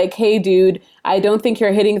and be like, hey, dude, I don't think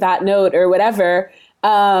you're hitting that note or whatever,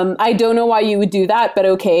 I don't know why you would do that, but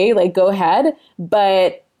okay, like, go ahead.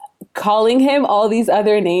 But calling him all these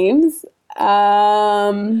other names...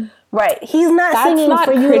 right. He's not singing not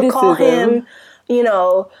for you criticism. To call him, you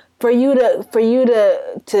know... For you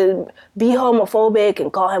to be homophobic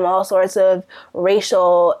and call him all sorts of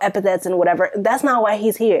racial epithets and whatever, that's not why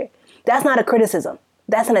he's here. That's not a criticism.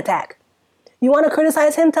 That's an attack. You want to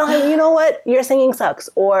criticize him? Tell him, you know what? Your singing sucks,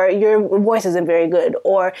 or your voice isn't very good,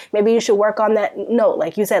 or maybe you should work on that note,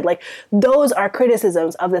 like you said. Like, those are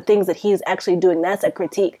criticisms of the things that he's actually doing. That's a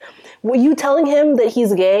critique. Were you telling him that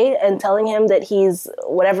he's gay and telling him that he's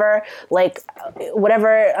whatever, like,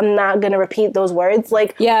 whatever, I'm not going to repeat those words.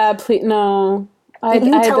 Like, yeah, please, no.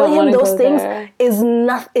 You telling him those things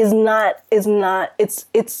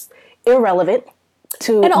it's irrelevant.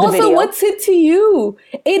 And also, what's it to you?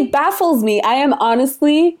 It baffles me. I am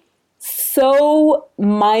honestly so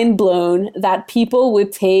mind blown that people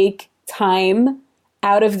would take time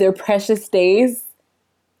out of their precious days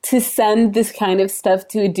to send this kind of stuff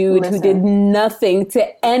to a dude who did nothing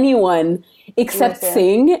to anyone except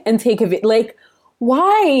sing and take a video. Like,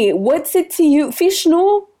 why? What's it to you?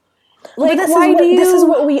 Fishno? Like, why do you... This is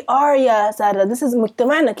what we are, ya Sarah. This is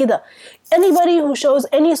مجتمعنا كده. Anybody who shows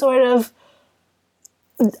any sort of...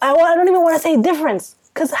 I don't even want to say difference,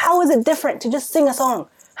 because how is it different to just sing a song?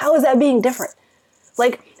 How is that being different?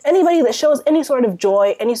 Like, anybody that shows any sort of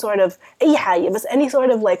joy, any sort of any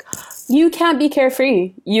sort of like... You can't be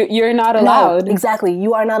carefree. You're not allowed. No, exactly.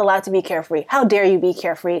 You are not allowed to be carefree. How dare you be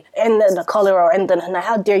carefree? And then the color or and then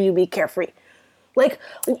how dare you be carefree? Like,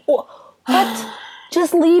 what?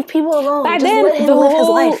 Just leave people alone. Just let him live his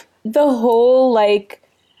life. The whole, like,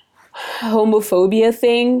 homophobia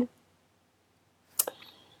thing...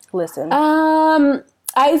 Listen.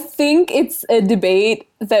 I think it's a debate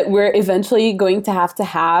that we're eventually going to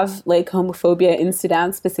have, like, homophobia in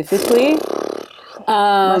Sudan specifically.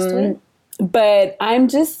 Must we? But I'm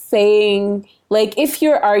just saying, like, if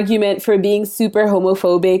your argument for being super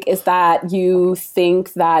homophobic is that you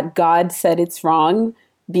think that God said it's wrong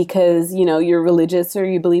because, you know, you're religious or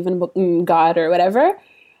you believe in God or whatever,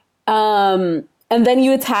 and then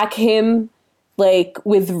you attack him, like,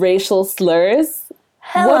 with racial slurs...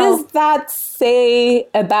 Hello. What does that say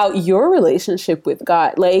about your relationship with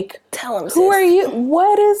God? Like, tell him, who are you?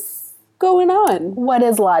 What is going on? What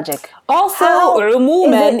is logic? Also,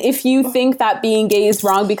 if you think that being gay is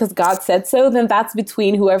wrong because God said so, then that's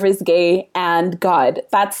between whoever is gay and God.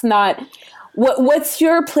 That's not... What's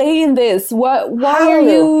your play in this? Why are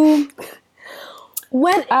you...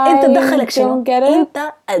 I don't get it.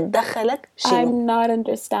 I'm not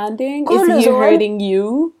understanding. Is he hurting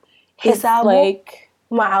you? It's like...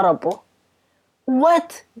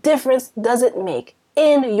 What difference does it make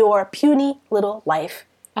in your puny little life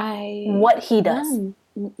what he does?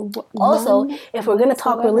 Also, if we're going to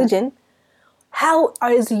talk religion, how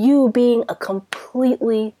is you being a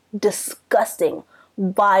completely disgusting,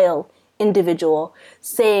 vile individual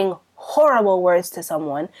saying horrible words to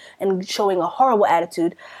someone and showing a horrible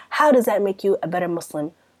attitude, how does that make you a better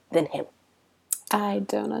Muslim than him? I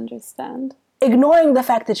don't understand. Ignoring the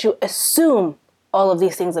fact that you assume all of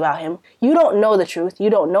these things about him. You don't know the truth. You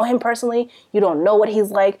don't know him personally. You don't know what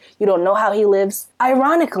he's like. You don't know how he lives.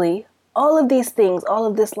 Ironically, all of these things, all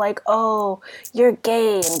of this like, oh, you're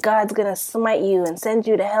gay and God's gonna smite you and send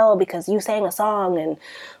you to hell because you sang a song and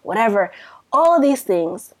whatever. All of these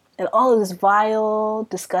things and all of this vile,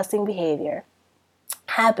 disgusting behavior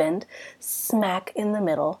happened smack in the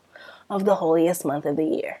middle of the holiest month of the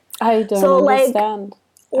year. I don't understand.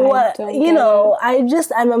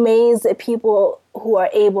 I'm amazed at people who are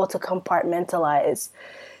able to compartmentalize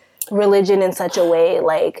religion in such a way,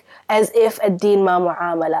 like as if ad-din ma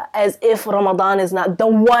mu'amala, as if Ramadan is not the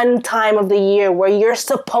one time of the year where you're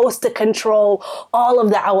supposed to control all of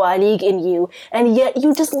the awaliq in you, and yet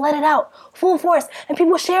you just let it out full force, and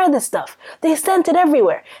people share this stuff. They sent it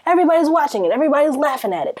everywhere. Everybody's watching it. Everybody's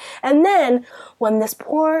laughing at it. And then when this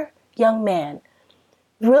poor young man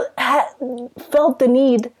felt the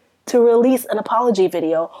need to release an apology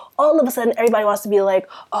video, all of a sudden everybody wants to be like,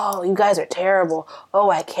 oh, you guys are terrible.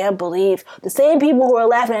 Oh, I can't believe. The same people who are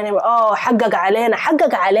laughing at him, oh, حقق علينا,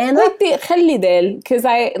 حقق علينا. Because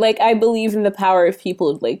I believe in the power of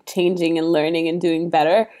people like changing and learning and doing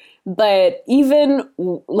better. But even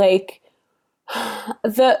like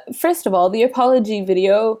first of all, the apology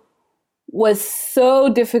video was so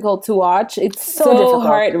difficult to watch. It's so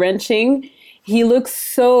heart-wrenching. He looks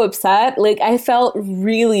so upset. Like, I felt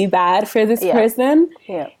really bad for this person.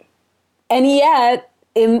 Yeah. And yet,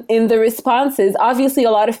 in the responses, obviously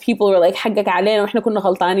a lot of people were like, حقك علينا وإحنا كنا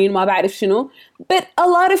غلطانين ما بعرف شنو. But a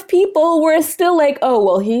lot of people were still like, oh,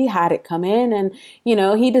 well, he had it come in and, you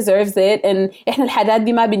know, he deserves it. And إحنا الحاجات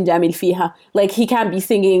دي ما بنجامل فيها. Like, he can't be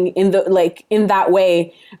singing in that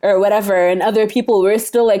way or whatever. And other people were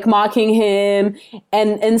still like mocking him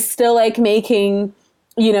and still like making,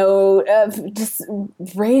 you know, just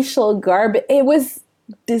racial garbage. It was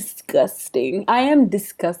disgusting. I am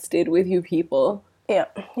disgusted with you people. Yeah,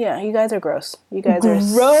 you guys are gross. You guys are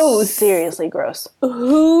gross. Seriously gross.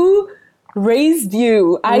 Who raised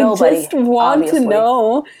you? Nobody, I just want to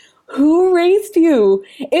know who raised you.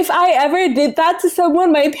 If I ever did that to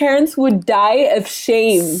someone, my parents would die of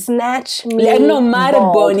shame. Snatch me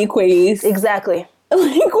bald. Exactly.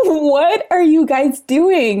 Like, what are you guys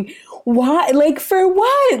doing? Why? Like, for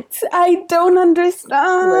what? I don't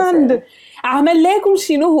understand. عمل لكم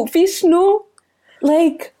شنو؟ في شنو؟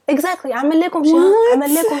 Like, exactly. عمل لكم شنو؟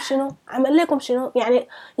 عمل لكم شنو؟ عمل لكم شنو؟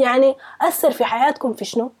 يعني أثر في حياتكم في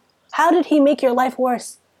شنو? How did he make your life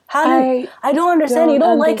worse? I don't understand. You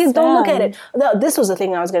don't like it? Don't look at it. This was the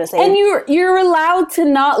thing I was going to say. And you're allowed to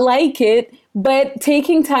not like it, but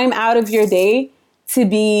taking time out of your day to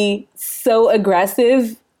be so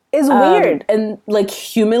aggressive is weird. And like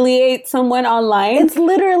humiliate someone online. It's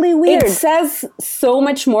literally weird. It says so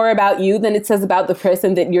much more about you than it says about the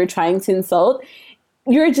person that you're trying to insult.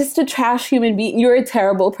 You're just a trash human being. You're a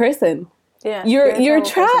terrible person. Yeah. You're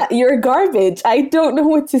trash. You're garbage. I don't know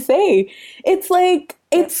what to say. It's like,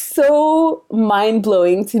 it's so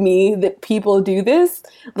mind-blowing to me that people do this.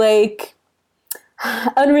 Like,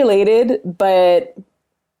 unrelated, but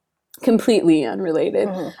completely unrelated.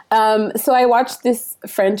 Mm-hmm. So I watched this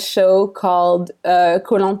French show called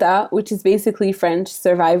Koh-Lanta, which is basically French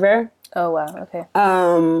Survivor. Oh, wow. Okay.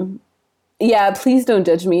 Yeah, please don't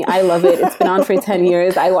judge me. I love it. It's been on for 10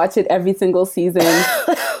 years. I watch it every single season.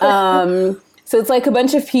 So it's like a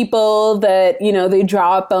bunch of people that, you know, they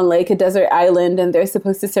drop on like a desert island and they're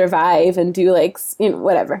supposed to survive and do like, you know,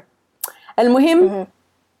 whatever. Al-Muhim,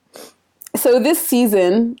 so this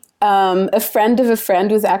season, a friend of a friend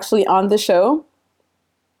was actually on the show,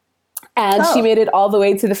 and she made it all the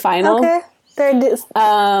way to the final. Okay,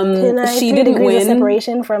 she didn't win.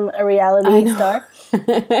 Separation from a reality star.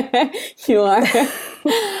 You are.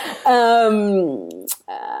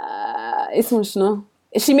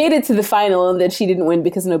 She made it to the final, and then she didn't win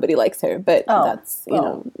because nobody likes her. But that's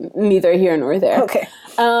know neither here nor there. Okay.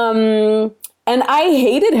 And I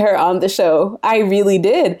hated her on the show. I really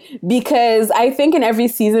did. Because I think in every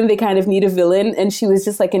season they kind of need a villain. And she was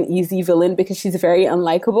just like an easy villain because she's very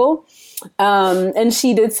unlikable. And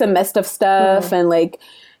she did some messed up stuff. And like,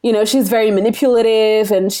 you know, she's very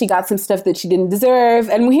manipulative. And she got some stuff that she didn't deserve.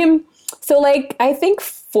 And so like, I think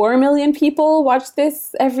 4 million people watch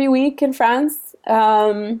this every week in France.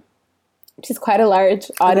 Which is quite a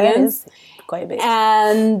large audience. Quite big.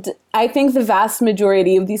 And I think the vast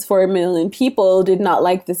majority of these 4 million people did not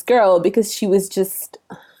like this girl because she was just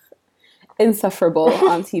insufferable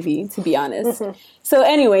on TV, to be honest. So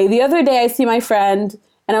anyway, the other day I see my friend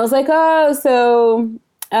and I was like,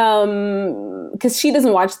 because she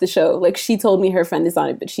doesn't watch the show. Like, she told me her friend is on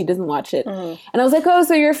it, but she doesn't watch it. And I was like,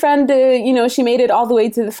 so your friend, you know, she made it all the way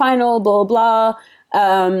to the final, blah, blah,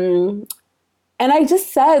 blah. And I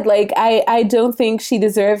just said, like, I don't think she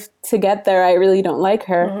deserved to get there. I really don't like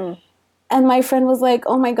her. And my friend was like,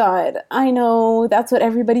 oh my God, I know that's what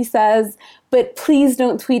everybody says, but please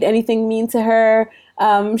don't tweet anything mean to her.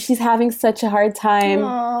 She's having such a hard time.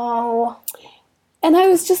 Oh. And I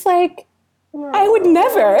was just like, I would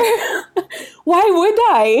never. Why would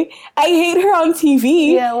I? I hate her on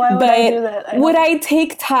TV. Yeah, why would I do that? Would I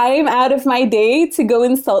take time out of my day to go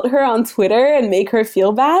insult her on Twitter and make her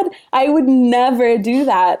feel bad? I would never do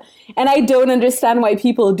that. And I don't understand why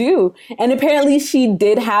people do. And apparently she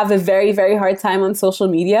did have a very, very hard time on social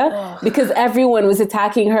media because everyone was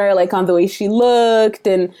attacking her like on the way she looked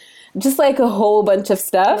and just like a whole bunch of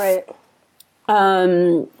stuff. Right.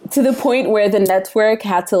 To the point where the network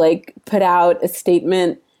had to like put out a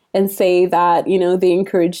statement and say that, you know, they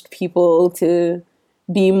encouraged people to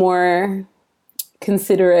be more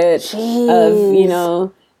considerate of, you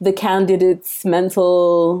know, the candidate's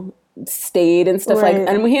mental state and stuff like that.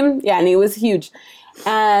 And with him, and it was huge.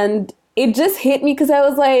 And it just hit me because I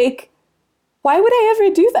was like, why would I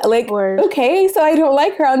ever do that? Like, okay, so I don't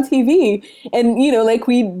like her on TV. And, you know, like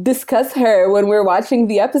we discuss her when we're watching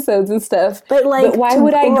the episodes and stuff. But like, why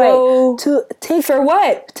would I go to take for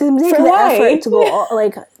what? To make the effort to go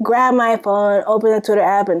like grab my phone, open the Twitter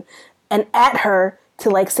app and at her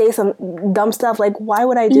to like say some dumb stuff. Like, why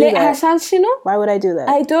would I do that? Hassan, why would I do that?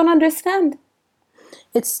 I don't understand.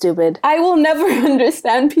 It's stupid. I will never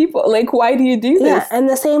understand people. Like, why do you do this? Yeah, and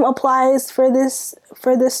the same applies for this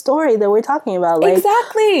story that we're talking about. Like,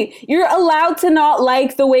 exactly. You're allowed to not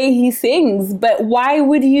like the way he sings, but why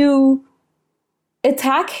would you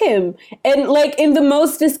attack him? And like in the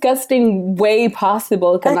most disgusting way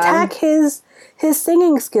possible. Attack his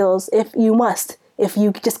singing skills if you must. If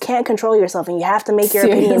you just can't control yourself and you have to make your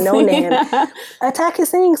opinion known to him. Attack his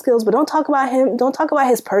singing skills, but don't talk about him. Don't talk about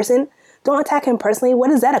his person. Don't attack him personally. What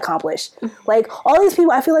does that accomplish? Like, all these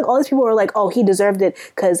people, I feel like all these people are like, oh, he deserved it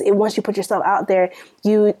because once you put yourself out there,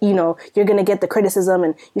 you know, you're going to get the criticism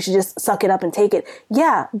and you should just suck it up and take it.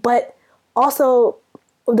 Yeah, but also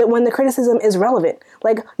that when the criticism is relevant,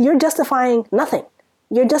 like, you're justifying nothing.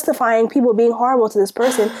 You're justifying people being horrible to this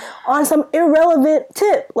person on some irrelevant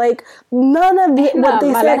tip. Like, none of what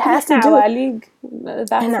they said has to do.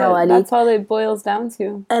 That's all it boils down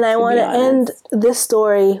to. And I want to end this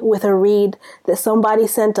story with a read that somebody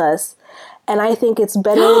sent us. And I think it's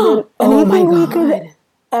better than anything we could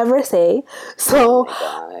ever say. So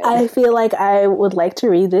I feel like I would like to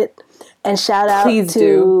read it. And shout out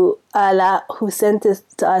to Ala, who sent this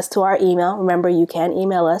to us to our email. Remember, you can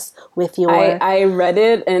email us with your... I read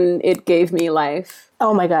it and it gave me life.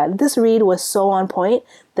 Oh my God. This read was so on point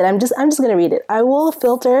that I'm just going to read it. I will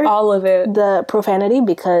filter... all of it. ...the profanity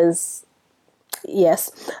because...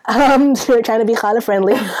 Yes. We're trying to be challah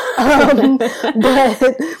friendly.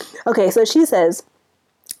 But... Okay, so she says...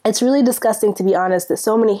 It's really disgusting, to be honest, that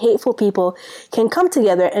so many hateful people can come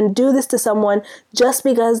together and do this to someone just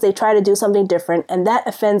because they try to do something different, and that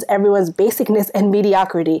offends everyone's basicness and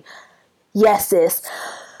mediocrity. Yes, sis.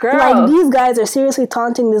 Girl. Like, these guys are seriously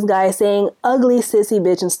taunting this guy, saying ugly sissy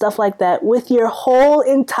bitch and stuff like that with your whole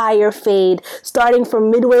entire fade, starting from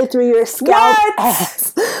midway through your scalp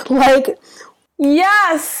ass. Like...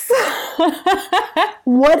 Yes.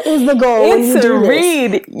 What is the goal when you do this?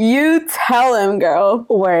 Read. You tell him, girl.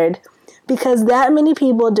 Word. Because that many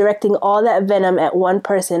people directing all that venom at one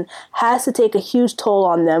person has to take a huge toll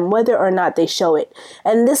on them, whether or not they show it.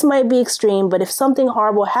 And this might be extreme, but if something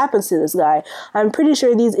horrible happens to this guy, I'm pretty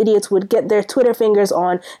sure these idiots would get their Twitter fingers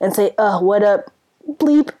on and say, what up?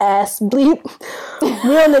 Bleep ass, bleep.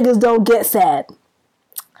 Real niggas don't get sad.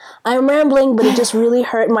 I'm rambling, but it just really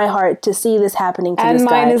hurt my heart to see this happening to this guy. And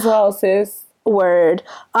mine as well, sis. Word.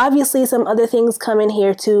 Obviously, some other things come in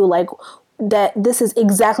here too, like that this is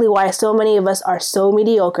exactly why so many of us are so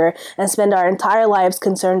mediocre and spend our entire lives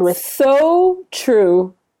concerned with... So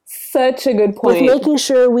true. Such a good point. With making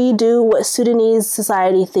sure we do what Sudanese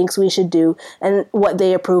society thinks we should do and what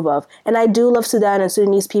they approve of. And I do love Sudan and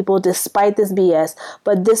Sudanese people despite this BS,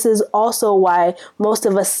 but this is also why most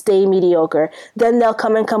of us stay mediocre. Then they'll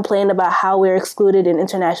come and complain about how we're excluded in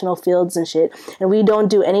international fields and shit, and we don't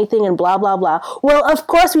do anything and blah, blah, blah. Well, of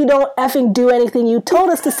course we don't effing do anything. You told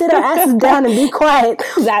us to sit our asses down and be quiet.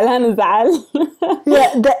 Zalan zal.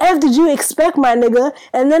 Yeah, the F did you expect, my nigga?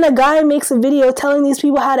 And then a guy makes a video telling these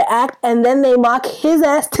people how to act, and then they mock his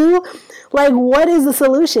ass too. Like, what is the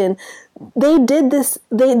solution? They did this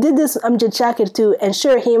Amjad Shakir too, and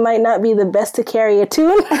sure, he might not be the best to carry a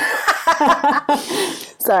tune.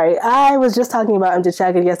 Sorry, I was just talking about Amjad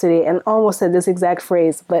Shakir yesterday and almost said this exact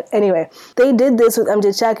phrase. But anyway, they did this with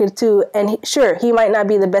Amjad Shakir too. And he might not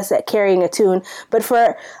be the best at carrying a tune, but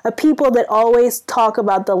for a people that always talk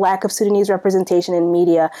about the lack of Sudanese representation in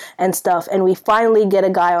media and stuff, and we finally get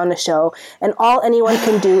a guy on the show, and all anyone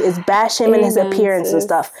can do is bash him and his appearance and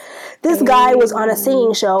stuff. This guy was on a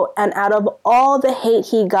singing show, and out of all the hate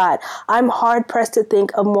he got, I'm hard-pressed to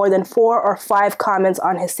think of more than 4 or 5 comments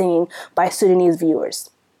on his singing by Sudanese viewers.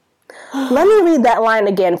 Let me read that line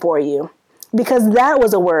again for you, because that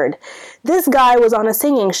was a word. This guy was on a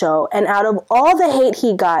singing show, and out of all the hate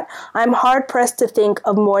he got, I'm hard-pressed to think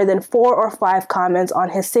of more than 4 or 5 comments on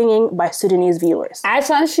his singing by Sudanese viewers.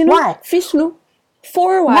 Why?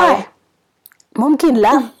 For why? Why? ممكن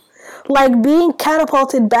لا. Like being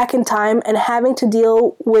catapulted back in time and having to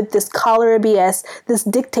deal with this cholera BS, this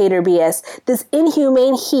dictator BS, this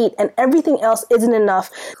inhumane heat, and everything else isn't enough.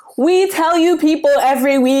 We tell you people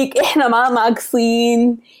every week, إحنا ما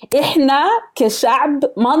ناقصين. إحنا كشعب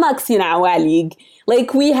ما ناقصين عوالق.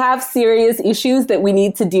 Like we have serious issues that we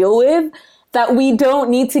need to deal with, that we don't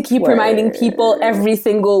need to keep reminding people every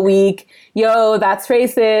single week. Yo, that's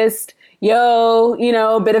racist. Yo,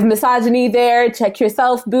 a bit of misogyny there. Check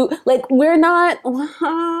yourself, boo. Like, we're not...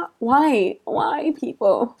 Why? Why,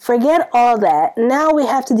 people? Forget all that. Now we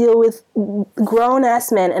have to deal with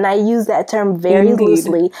grown-ass men, and I use that term very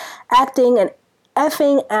loosely, acting an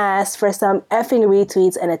effing ass for some effing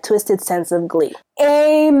retweets and a twisted sense of glee.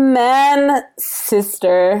 Amen,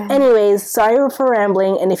 sister. Anyways, sorry for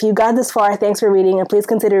rambling, and if you got this far, thanks for reading, and please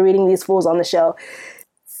consider reading these fools on the show.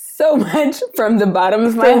 So much from the bottom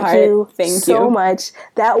of my heart. Thank you so much.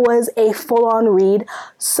 That was a full-on read.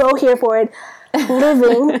 So here for it.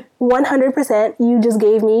 Living 100%. You just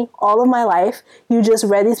gave me all of my life. You just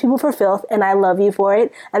read these people for filth, and I love you for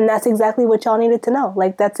it. And that's exactly what y'all needed to know.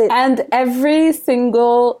 Like, that's it. And every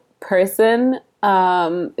single person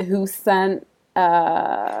who sent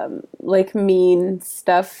mean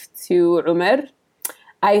stuff to Umar,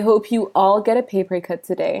 I hope you all get a paper cut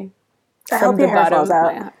today. I hope your hair falls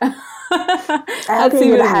out. I hope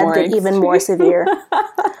your head get even more severe.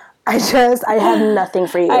 I have nothing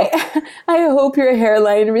for you. I hope your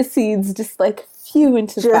hairline recedes just like a few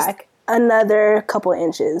inches back. Another couple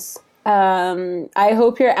inches. I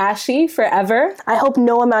hope you're ashy forever. I hope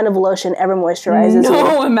no amount of lotion ever moisturizes you.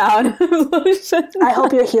 No amount of lotion. I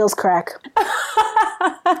hope your heels crack.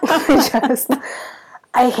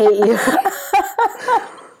 I hate you.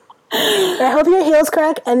 I hope your heels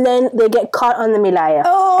crack and then they get caught on the milaya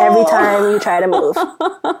every time you try to move.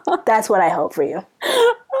 That's what I hope for you.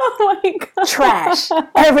 Oh my God. Trash.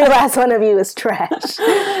 Every last one of you is trash.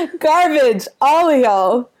 Garbage. All of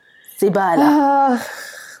y'all. Zibala.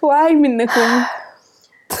 Why منكم?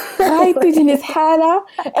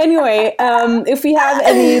 Anyway, if we have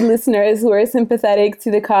any listeners who are sympathetic to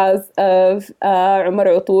the cause of Umar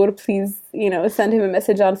Utur, please, send him a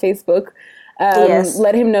message on Facebook. Yes.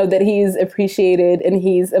 Let him know that he's appreciated and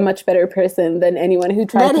he's a much better person than anyone who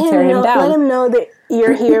tried to tear him down. Let him know that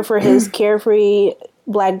you're here for his carefree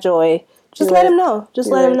black joy. Just let him know.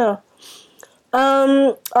 Let him know.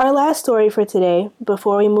 Our last story for today,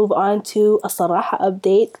 before we move on to a Saraha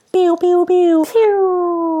update, pew, pew, pew,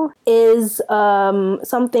 pew, is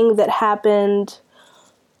something that happened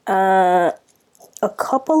a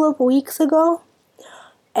couple of weeks ago.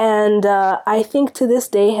 And I think to this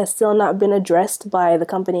day has still not been addressed by the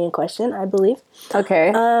company in question, I believe.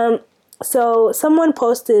 Okay. So someone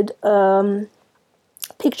posted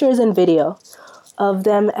pictures and video of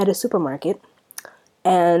them at a supermarket,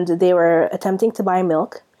 and they were attempting to buy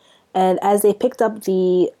milk. And as they picked up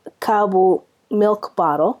the Kabu milk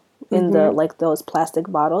bottle in those plastic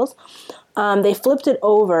bottles, they flipped it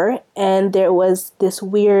over, and there was this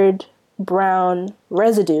weird brown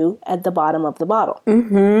residue at the bottom of the bottle.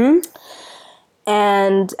 Mm-hmm.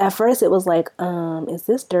 And at first it was like, is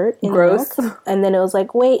this dirt in gross the milk? And then it was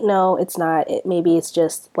like, wait, no, it's not. Maybe it's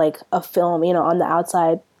just like a film, on the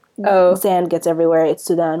outside. Oh. Sand gets everywhere. It's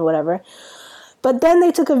Sudan, whatever. But then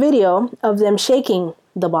they took a video of them shaking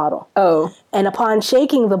the bottle. Oh. And upon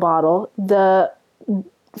shaking the bottle, the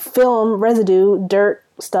film residue, dirt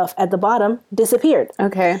stuff at the bottom disappeared.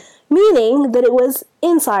 Okay. Meaning that it was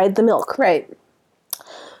inside the milk. Right.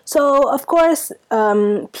 So, of course,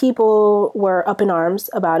 people were up in arms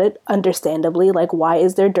about it, understandably. Like, why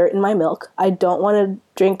is there dirt in my milk? I don't want to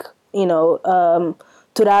drink,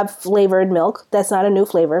 turab-flavored milk. That's not a new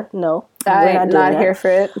flavor. No. I'm not here for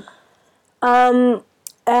it. And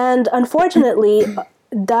unfortunately,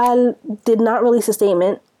 Dal did not release a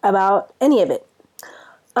statement about any of it.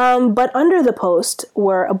 But under the post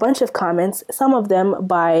were a bunch of comments, some of them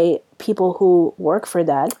by people who work for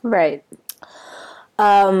that. Right.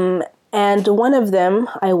 And one of them,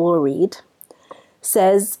 I will read,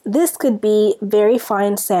 says, "This could be very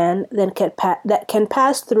fine sand that can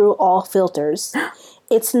pass through all filters.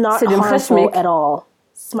 It's not harmful at all."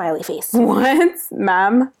 Smiley face. What,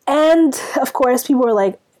 ma'am? And, of course, people were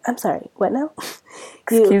like, I'm sorry, what now?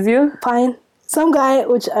 Excuse you? Fine. Some guy,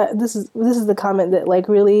 which this is the comment that like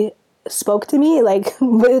really spoke to me, like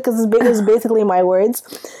because it's basically my words.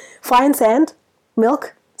 Fine sand,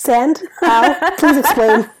 milk, sand. How? Please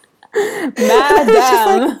explain.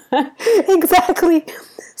 Madam. Like, exactly,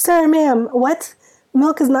 sir, ma'am. What?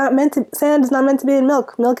 Sand is not meant to be in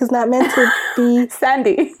milk. Milk is not meant to be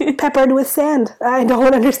sandy, peppered with sand. I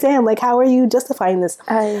don't understand. Like, how are you justifying this?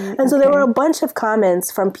 And so there were a bunch of comments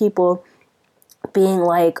from people being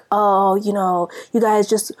like, oh, you guys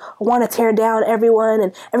just want to tear down everyone,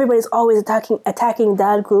 and everybody's always attacking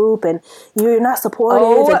that group, and you're not supportive.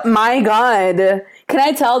 Oh my God. Can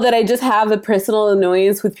I tell that I just have a personal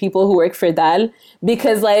annoyance with people who work for Dal?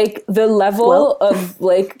 Because like the level of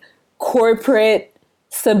like corporate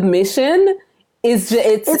submission is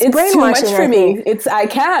it's too much for me. I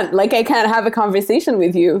can't have a conversation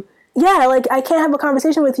with you. Yeah, like I can't have a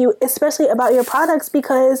conversation with you, especially about your products,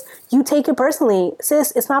 because you take it personally.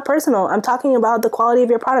 Sis, it's not personal. I'm talking about the quality of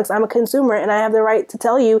your products. I'm a consumer and I have the right to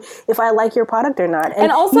tell you if I like your product or not. And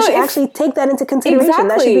also, you should actually take that into consideration. Exactly.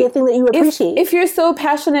 That should be a thing that you appreciate. If you're so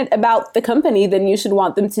passionate about the company, then you should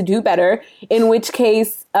want them to do better, in which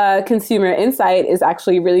case consumer insight is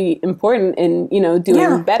actually really important in,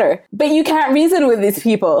 doing better. But you can't reason with these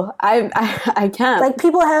people. I can't. Like,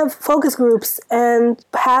 people have focus groups and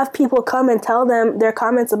have people come and tell them their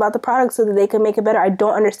comments about the product so that they can make it better. I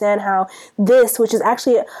don't understand how this, which is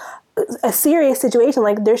actually a serious situation,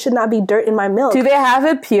 like there should not be dirt in my milk. Do they have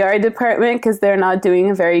a PR department? Because they're not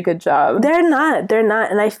doing a very good job. They're not.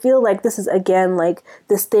 And I feel like this is, again, like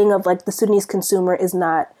this thing of like the Sudanese consumer is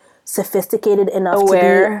not sophisticated enough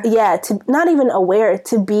to not even aware,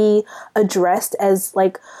 to be addressed as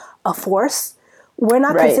like a force. We're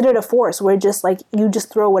not considered a force. We're just like, you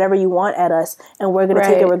just throw whatever you want at us and we're going to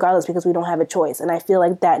take it regardless because we don't have a choice. And I feel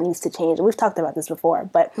like that needs to change. And we've talked about this before,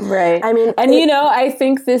 but I mean, and I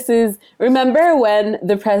think this is, remember when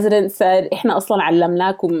the president said, إحنا أصلاً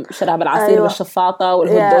علمناكم شراب العصير بالشفاطة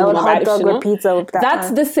والهوت دوغ وما بعرف شنو.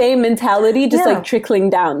 That's the same mentality, just like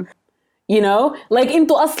trickling down. Like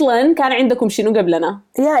انتوا اصلا كان عندكم شنو قبلنا.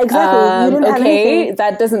 Yeah, exactly. You didn't have anything.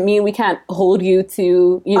 That doesn't mean we can't hold you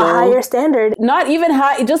to, a higher standard. Not even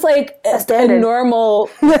high, just like a normal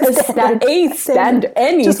standard,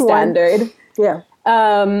 any just standard. One. Yeah.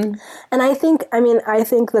 And I think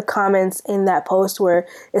the comments in that post were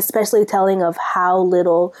especially telling of how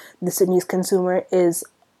little the Sudanese consumer is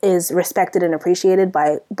respected and appreciated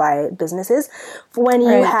by businesses. When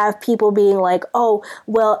you have people being like, oh,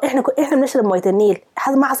 well, احنا بنشرب موية النيل،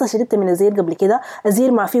 هذا ما حصل شربت من الزير قبل كده،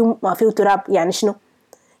 الزير ما فيه تراب، يعني شنو؟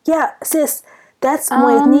 Yeah, sis, that's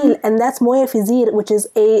موية النيل, and that's موية في زير, which is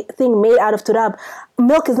a thing made out of turab.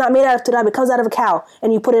 Milk is not made out of turab. It comes out of a cow,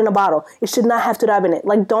 and you put it in a bottle. It should not have turab in it.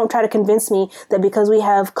 Like, don't try to convince me that because we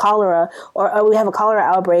have cholera or we have a cholera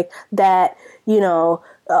outbreak that,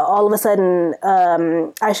 all of a sudden,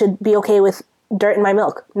 I should be okay with dirt in my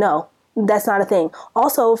milk. No, that's not a thing.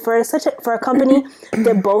 Also, for a company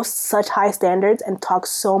that boasts such high standards and talks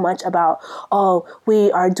so much about, oh,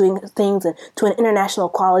 we are doing things to an international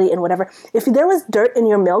quality and whatever. If there was dirt in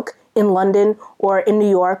your milk in London or in New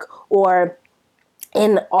York or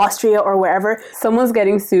in Austria or wherever, someone's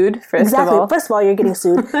getting sued. First of all, you're getting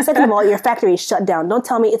sued. Second of all, your factory is shut down. Don't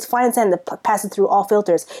tell me it's fine sand that passes through all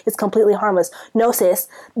filters. It's completely harmless. No, sis,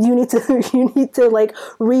 you need to like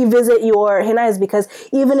revisit your hinayas, because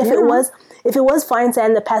even if it was fine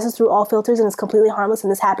sand that passes through all filters and is completely harmless, and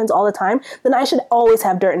this happens all the time, then I should always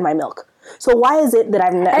have dirt in my milk. So why is it that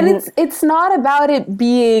I've never? And it's not about it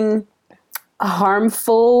being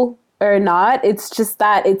harmful or not, it's just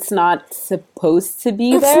that it's not supposed to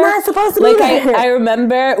be there. It's not supposed to be there. I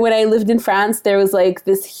remember when I lived in France, there was like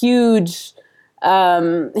this huge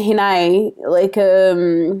hinay, like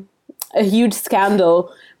a huge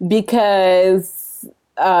scandal because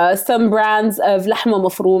some brands of lahma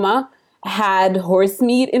mafrouma had horse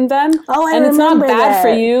meat in them. And it's not bad for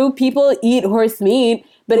you. People eat horse meat.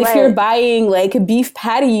 But if you're buying like a beef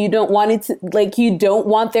patty, you don't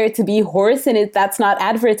want there to be horse in it. That's not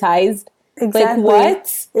advertised. Exactly. Like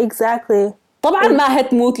what? Exactly. طبعا ما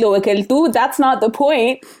هتموت لو أكلته. That's not the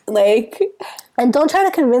point. Like, and don't try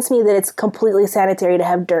to convince me that it's completely sanitary to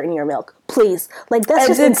have dirt in your milk. Please. Like, that's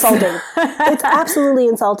just insulting. It's absolutely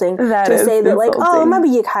insulting to say that, like, oh, ما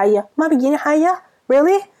بيجيك حاجة. ما بيجيني حاجة?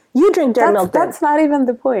 Really? You drink dirt milk then. That's not even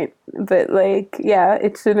the point. But, like, yeah,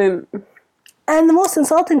 it shouldn't. And the most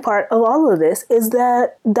insulting part of all of this is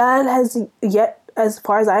that Dad has yet, as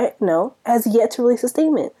far as I know, has yet to release a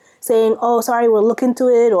statement saying, oh, sorry, we'll look into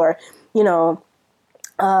it, or, you know,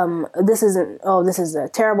 this is a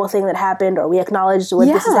terrible thing that happened, or we acknowledge what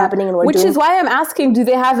this is happening and we're doing. Which is why I'm asking, do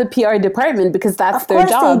they have a PR department? Because that's their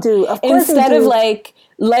job. Of course they do. Instead of like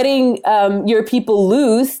letting your people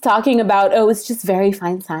loose, talking about, oh, it's just very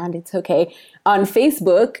fine sand, it's okay, on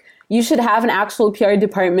Facebook, you should have an actual PR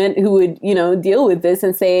department who would, you know, deal with this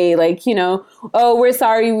and say, like, you know, oh, we're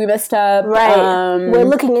sorry, we messed up. Right. We're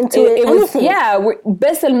looking into it. Anything.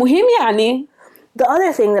 بس المهم يعني. The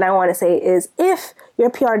other thing that I want to say is, if your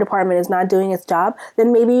PR department is not doing its job,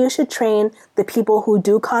 then maybe you should train the people who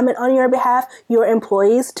do comment on your behalf, your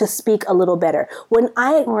employees, to speak a little better. When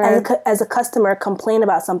I, as a customer, complain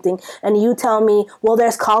about something and you tell me, well,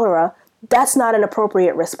 there's cholera, that's not an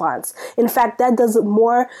appropriate response. In fact, that does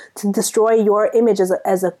more to destroy your image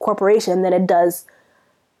as a corporation than it does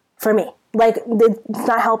for me. Like, it's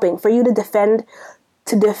not helping. For you to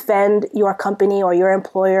defend your company or your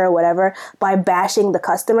employer or whatever by bashing the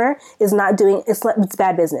customer is not doing, it's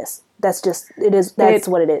bad business. That's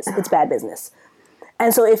what it is. It's bad business.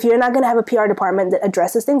 And so if you're not going to have a PR department that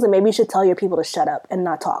addresses things, then maybe you should tell your people to shut up and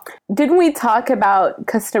not talk. Didn't we talk about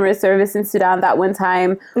customer service in Sudan that one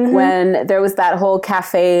time when there was that whole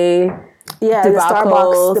cafe debacle, the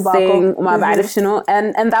Starbucks debacle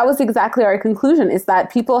thing, and that was exactly our conclusion, is that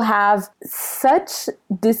people have such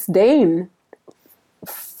disdain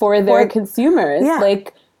for their consumers.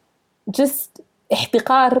 Like, just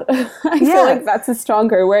احتقار. I feel like that's a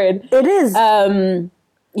stronger word. It is. And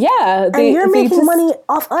you're making money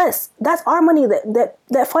off us. That's our money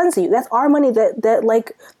that funds you. That's our money that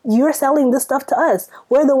like, you're selling this stuff to us.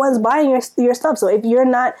 We're the ones buying your stuff. So if you're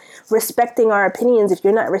not respecting our opinions, if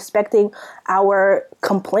you're not respecting our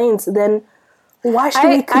complaints, then why should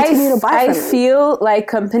we continue to buy from you? I feel like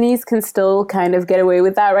companies can still kind of get away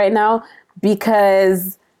with that right now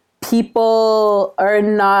because people are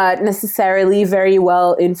not necessarily very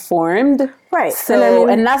well informed. Right. So,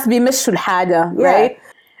 and that's بيمشوا الحاجة, right?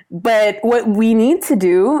 But what we need to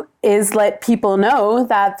do is let people know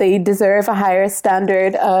that they deserve a higher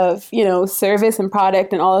standard of, you know, service and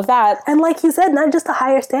product and all of that. And like you said, not just a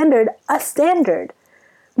higher standard, a standard.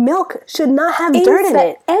 Milk should not have dirt in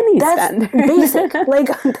it. That's standard. Basic. Like,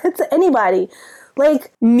 that's anybody.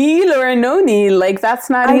 Like, Neil or no Neil, like, that's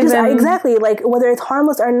not even... exactly, like, whether it's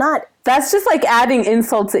harmless or not. That's just like adding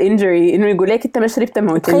insult to injury. إنه يقول لك أنت ما شربت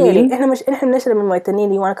موية النيل. إحنا بنشرب من موية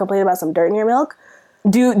النيل. You want to complain about some dirt in your milk?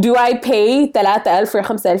 Do I pay 3,000 or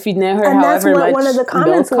 5,000 جنيه or however much? And that's what one of the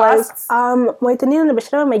comments was. موية النيل أنا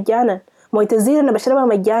بشربها مجانا. موية الزيت أنا بشربها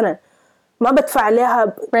مجانا. ما بدفع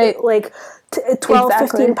عليها like 12,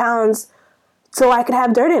 15 pounds so I could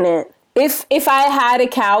have dirt in it. If I had a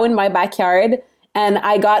cow in my backyard and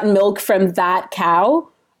I got milk from that cow,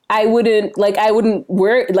 it wouldn't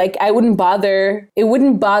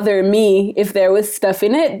bother me if there was stuff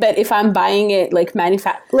in it, but if I'm buying it like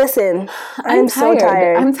manufactured. Listen, I'm so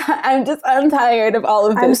tired. I'm tired of all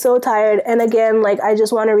of this. I'm so tired. And again, like, I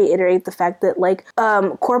just want to reiterate the fact that, like,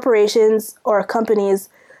 corporations or companies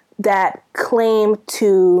that claim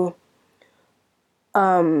to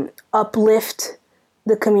uplift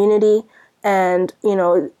the community and, you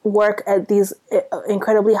know, work at these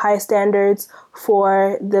incredibly high standards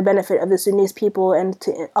for the benefit of the Sudanese people and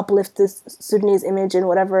to uplift this Sudanese image and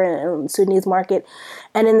whatever, and Sudanese market,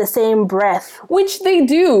 and in the same breath, which they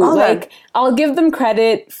do, I'll give them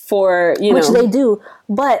credit for, which they do,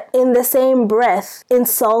 but in the same breath,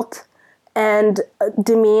 insult and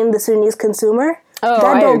demean the Sudanese consumer.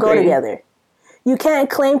 That don't go together. You can't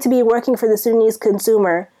claim to be working for the Sudanese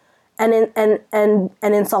consumer and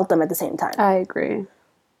insult them at the same time. I agree.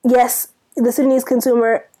 Yes, the Sudanese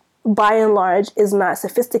consumer, by and large, is not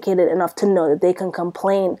sophisticated enough to know that they can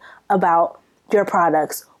complain about your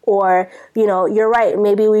products. Or, you know, you're right,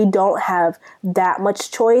 maybe we don't have that much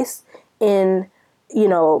choice in, you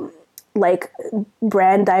know, like,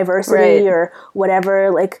 brand diversity or whatever.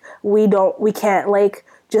 Like, we can't, like,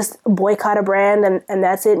 just boycott a brand and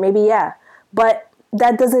that's it. Maybe, yeah. But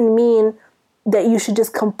that doesn't mean that you should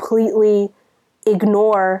just completely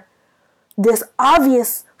ignore this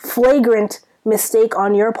obvious, flagrant mistake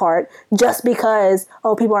on your part just because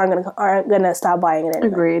people aren't gonna stop buying it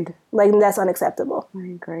anyway. Agreed. Like, that's unacceptable. I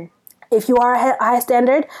agree. If you are a high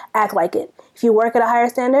standard, act like it. If you work at a higher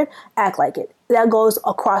standard, act like it. That goes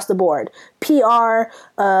across the board. PR,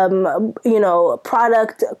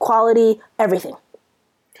 product, quality, everything.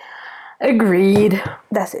 Agreed.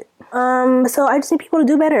 That's it. So I just need people to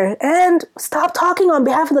do better and stop talking on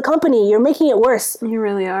behalf of the company. You're making it worse. You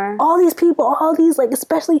really are. All these people,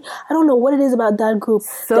 especially, I don't know what it is about that group.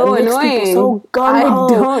 So that annoying. Makes people so gung-ho. I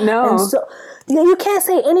don't know. And so, you can't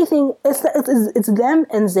say anything. It's them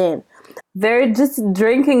and Zayn. They're just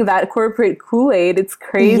drinking that corporate Kool-Aid. It's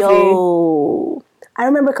crazy. Yo, I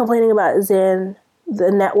remember complaining about Zayn,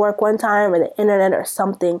 the network one time, or the internet or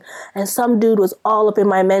something, and some dude was all up in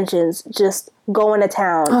my mentions just going to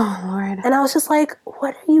town. Oh Lord. And I was just like,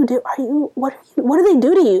 what are you do? What do they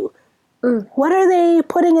do to you? What are they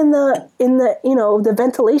putting in the the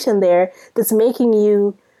ventilation there that's making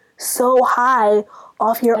you so high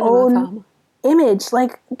off your own image?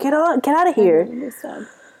 Like, get out of here.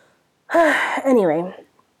 Anyway,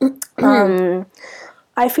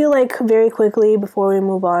 I feel like very quickly before we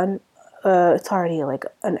move on, it's already like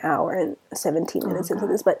an hour and 17 minutes into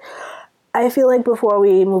this, but I feel like before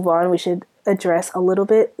we move on, we should address a little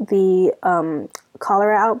bit the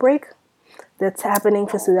cholera outbreak that's happening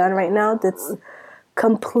for Sudan right now, that's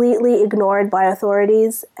completely ignored by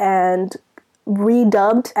authorities and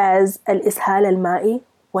redubbed as al-ishal al-ma'i,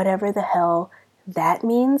 whatever the hell that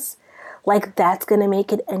means. Like, that's going to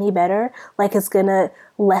make it any better? Like, it's going to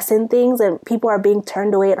lessen things and people are being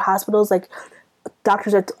turned away at hospitals? Like,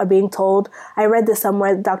 doctors are being told, I read this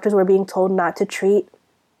somewhere, doctors were being told not to treat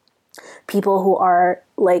people who are,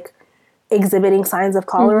 like, exhibiting signs of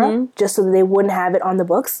cholera just so that they wouldn't have it on the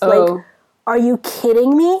books. Oh. Like, are you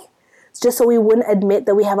kidding me? Just so we wouldn't admit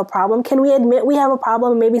that we have a problem? Can we admit we have a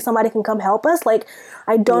problem and maybe somebody can come help us? Like,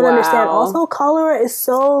 I don't understand. Also, cholera is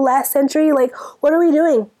so last century. Like, what are we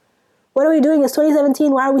doing? What are we doing? It's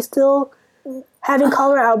 2017. Why are we still having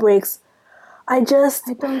cholera outbreaks? I don't get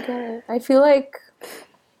it. I feel like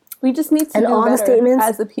we just need to do all better the statements,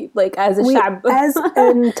 as a shab. As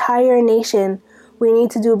an entire nation, we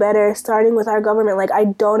need to do better, starting with our government. Like, I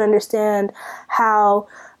don't understand how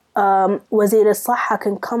Wazir al-Saha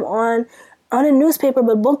can come on a newspaper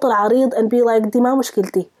بالبنط العريض and be like, دي ما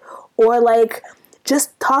مشكلتي. Or like,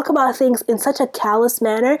 just talk about things in such a callous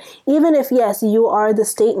manner, even if, yes, you are the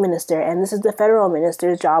state minister and this is the federal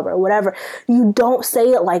minister's job or whatever. You don't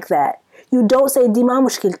say it like that. You don't say "Di ma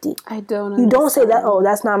mushkilti." You don't say that. Oh,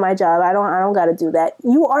 that's not my job. I don't got to do that.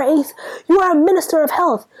 You are a minister of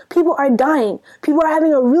health. People are dying. People are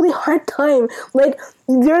having a really hard time. Like,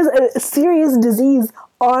 there's a serious disease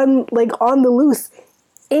on the loose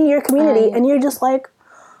in your community, and you're just like,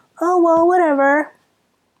 oh well, whatever.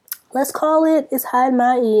 Let's call it Ishal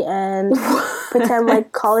Ma'i and pretend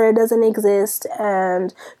like cholera doesn't exist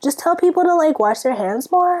and just tell people to like wash their hands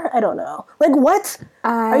more. I don't know. Like, what?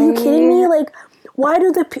 Are you kidding me? Like, why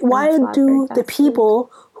do the people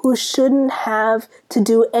who shouldn't have to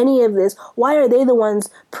do any of this, why are they the ones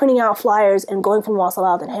printing out flyers and going from wall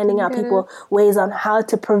salat and handing out people ways on how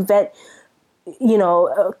to prevent,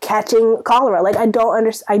 catching cholera? Like, I don't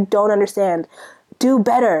understand. Do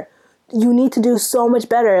better. You need to do so much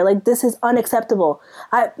better. Like, this is unacceptable.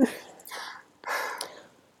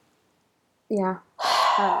 Yeah.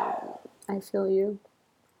 I feel you.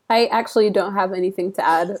 I actually don't have anything to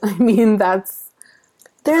add. I mean,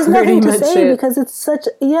 there's nothing to say because it's such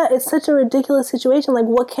a ridiculous situation. Like,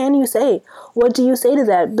 what can you say? What do you say to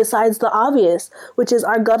that besides the obvious, which is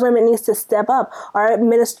our government needs to step up. Our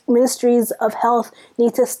ministries of health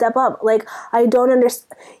need to step up. Like, I don't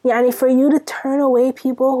understand. Yani, for you to turn away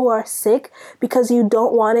people who are sick because you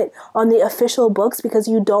don't want it on the official books, because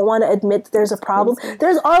you don't want to admit that there's a problem.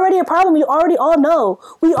 There's already a problem. You already all know.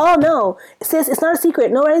 We all know. Sis, it's not a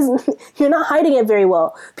secret. You're not hiding it very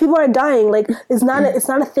well. People are dying. Like, it's not a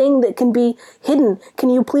thing that can be hidden. Can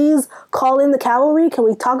you please call in the cavalry? Can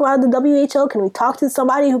we talk about the WHO? Can we talk to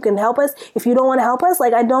somebody who can help us if you don't want to help us?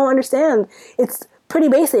 Like, I don't understand. It's pretty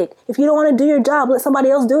basic. If you don't want to do your job, let somebody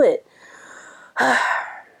else do it.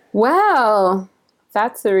 Well,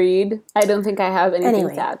 that's a read. I don't think I have anything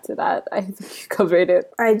to add to that. I think you covered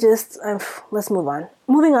it. Let's move on.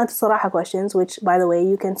 Moving on to Saraha questions, which, by the way,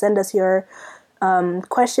 you can send us your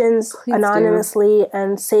questions anonymously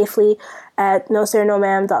and safely at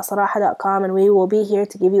nosirnomam.saraha.com, and we will be here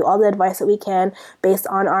to give you all the advice that we can based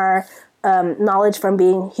on our knowledge from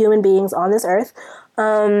being human beings on this earth.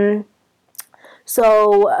 Not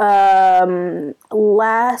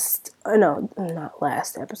last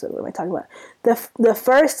episode, what am I talking about? The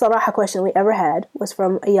first Saraha question we ever had was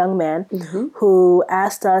from a young man who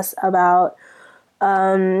asked us about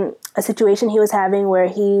a situation he was having where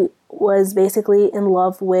he was basically in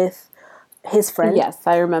love with his friend. Yes,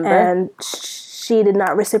 I remember. And she did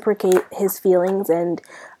not reciprocate his feelings, and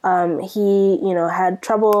he, had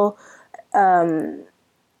trouble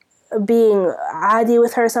being adi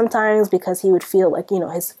with her sometimes because he would feel like,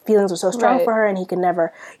 his feelings were so strong for her, and he can't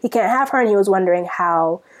have her, and he was wondering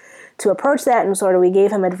how to approach that, and sort of we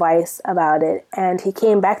gave him advice about it, and he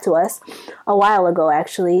came back to us a while ago,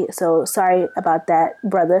 actually, so sorry about that,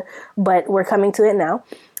 brother, but we're coming to it now.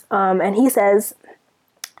 And he says,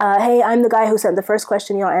 hey, I'm the guy who sent the first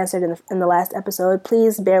question y'all answered in the last episode.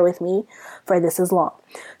 Please bear with me, for this is long.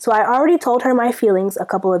 So I already told her my feelings a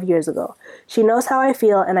couple of years ago. She knows how I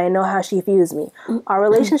feel, and I know how she views me. Our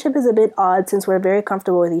relationship is a bit odd since we're very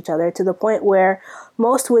comfortable with each other, to the point where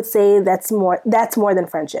most would say that's more than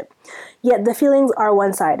friendship. Yet the feelings are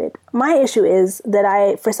one-sided. My issue is that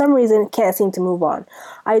I, for some reason, can't seem to move on.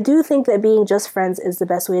 I do think that being just friends is the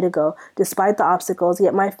best way to go, despite the obstacles,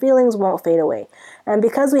 yet my feelings won't fade away. And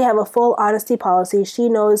because we have a full honesty policy, she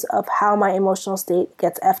knows of how my emotional state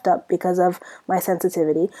gets effed up because of my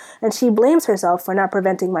sensitivity, and she blames herself for not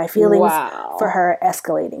preventing my feelings for her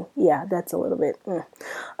escalating. Yeah, that's a little bit...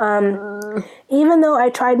 Even though I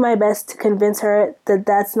tried my best to convince her that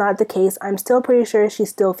that's not the case, I'm still pretty sure she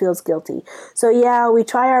still feels guilty. So yeah, we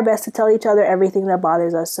try our best to tell each other everything that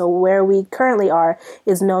bothers us, so where we currently are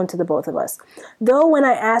is known to the both of us. Though when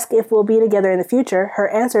I ask if we'll be together in the future, her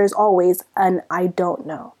answer is always an I don't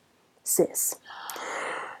know. Sis.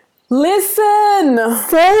 Listen!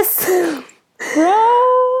 Sis! Bro!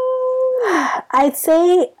 I'd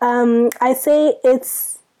say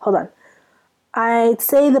it's... Hold on. I'd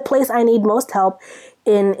say the place I need most help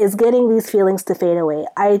in is getting these feelings to fade away.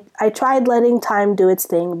 I tried letting time do its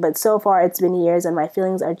thing, but so far it's been years and my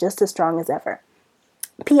feelings are just as strong as ever.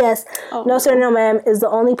 P.S. No Sir, No Ma'am is the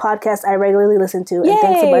only podcast I regularly listen to, and Yay!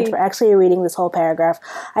 Thanks a bunch for actually reading this whole paragraph.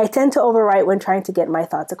 I tend to overwrite when trying to get my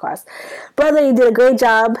thoughts across. Brother, you did a great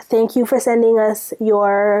job. Thank you for sending us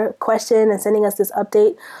your question and sending us this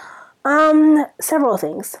update. Several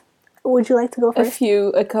things. Would you like to go first?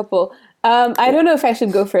 A couple. I don't know if I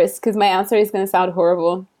should go first because my answer is going to sound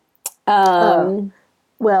horrible.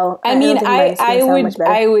 Well,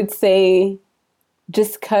 I would say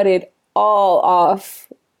just cut it all off,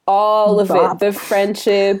 all of it, the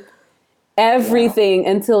friendship, everything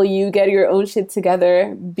until you get your own shit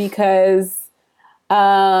together, because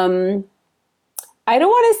I don't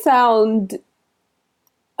want to sound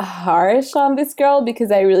harsh on this girl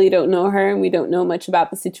because I really don't know her and we don't know much about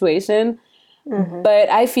the situation. Mm-hmm. But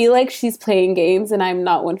I feel like she's playing games and I'm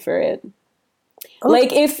not one for it. Okay.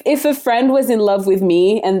 Like if a friend was in love with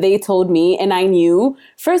me and they told me and I knew,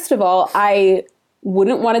 first of all, I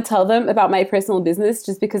wouldn't want to tell them about my personal business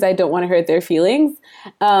just because I don't want to hurt their feelings.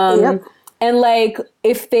 And like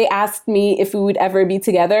if they asked me if we would ever be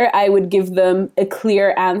together, I would give them a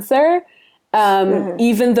clear answer.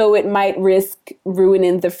 Even though it might risk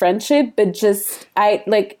ruining the friendship, but just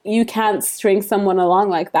you can't string someone along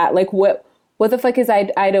like that. Like what the fuck is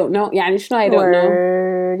I don't know. يعني شنو I don't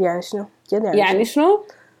know. يعني شنو.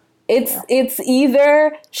 It's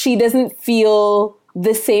either she doesn't feel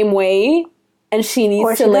the same way and she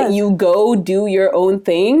needs to let you go do your own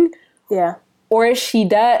thing. Yeah. Or she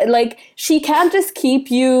does, like she can't just keep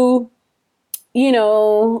you, you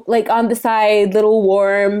know, like on the side, little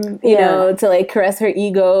warm, you know, to like caress her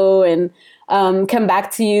ego and come back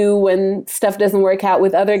to you when stuff doesn't work out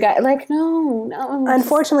with other guys. Like, no.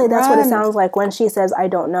 Unfortunately, that's what it sounds like when she says, I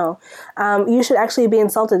don't know. You should actually be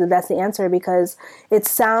insulted that that's the answer, because it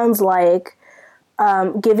sounds like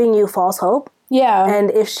giving you false hope. Yeah.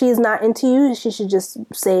 And if she's not into you, she should just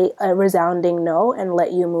say a resounding no and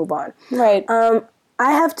let you move on. Right. I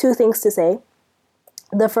have two things to say.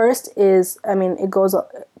 The first is, I mean, it goes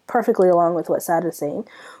perfectly along with what Sad is saying,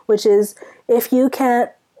 which is if you can't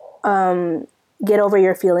get over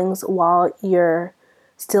your feelings while you're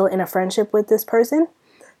still in a friendship with this person,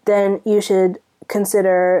 then you should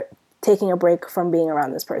consider taking a break from being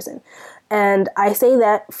around this person. And I say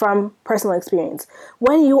that from personal experience.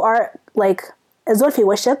 When you are like Zolfi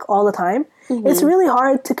Washak all the time, it's really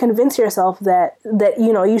hard to convince yourself that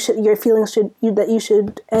you know you should end these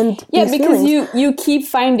because feelings. you keep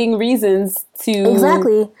finding reasons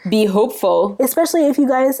to be hopeful. Especially if you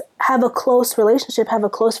guys have a close relationship, have a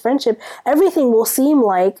close friendship, everything will seem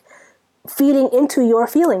like feeding into your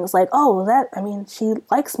feelings. Like, oh, she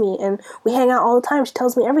likes me and we hang out all the time. She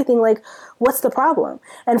tells me everything. Like, what's the problem?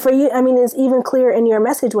 And for you, I mean, it's even clear in your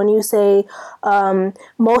message when you say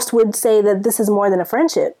most would say that this is more than a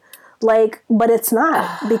friendship. Like, but it's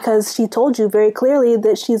not, because she told you very clearly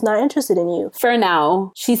that she's not interested in you. For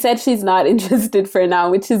now. She said she's not interested for now,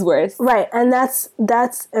 which is worse. Right. And that's,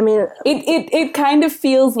 I mean... It kind of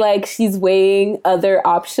feels like she's weighing other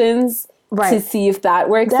options to see if that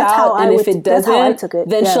works out. And if it doesn't,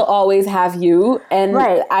 then she'll always have you. And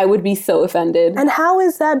I would be so offended. And how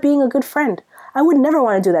is that being a good friend? I would never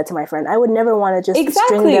want to do that to my friend. I would never want to just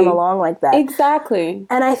string them along like that. Exactly.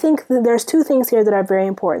 And I think that there's two things here that are very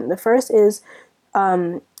important. The first is,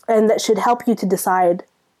 and that should help you to decide,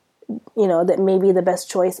 you know, that maybe the best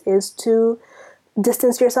choice is to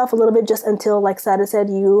distance yourself a little bit, just until, like Sada said,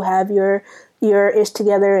 you have your ish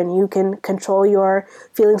together and you can control your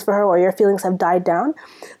feelings for her, or your feelings have died down.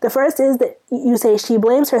 The first is that you say, she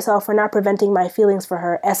blames herself for not preventing my feelings for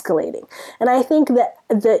her escalating. And I think that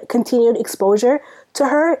the continued exposure to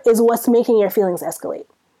her is what's making your feelings escalate.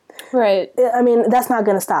 Right. I mean, that's not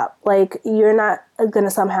going to stop. Like, you're not going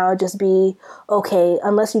to somehow just be okay,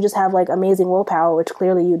 unless you just have like amazing willpower, which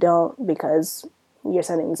clearly you don't, because you're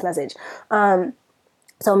sending this message.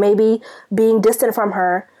 So maybe being distant from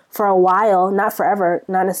her for a while, not forever,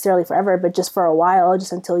 not necessarily forever, but just for a while,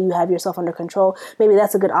 just until you have yourself under control, maybe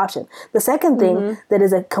that's a good option. The second thing that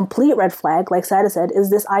is a complete red flag, like Sada said,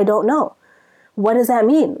 is this I don't know. What does that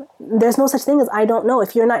mean? There's no such thing as I don't know.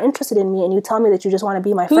 If you're not interested in me and you tell me that you just want to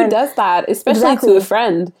be my friend. Who does that? Especially to a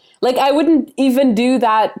friend. Like, I wouldn't even do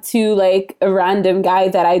that to, like, a random guy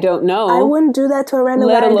that I don't know. I wouldn't do that to a random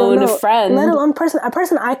guy I don't know. Let alone a friend. Let alone a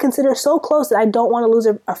person I consider so close that I don't want to lose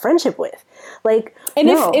a friendship with. Like, and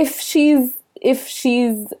no. if she's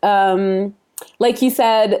like you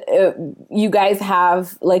said, you guys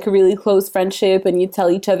have like a really close friendship and you tell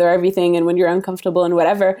each other everything, and when you're uncomfortable and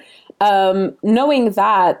whatever, knowing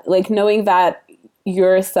that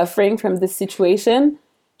you're suffering from this situation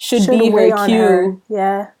should be her cue.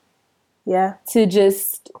 Yeah. To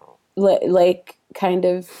just like kind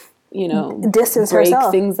of, you know, distance break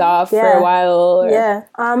herself. Things off for a while.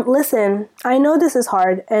 Listen, I know this is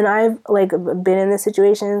hard, and I've like been in this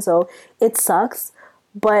situation, so it sucks.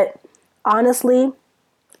 But honestly,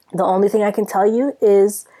 the only thing I can tell you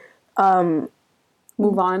is,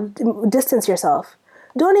 move on. Distance yourself.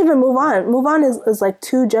 Don't even move on. Move on is like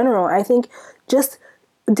too general. I think just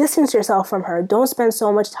distance yourself from her. Don't spend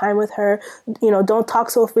so much time with her. You know, don't talk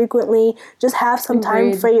so frequently. Just have some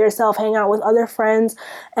time for yourself. Hang out with other friends.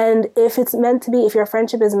 And if it's meant to be, if your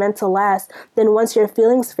friendship is meant to last, then once your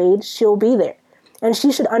feelings fade, she'll be there. And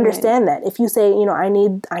she should understand that. If you say, you know, I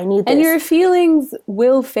need this. And your feelings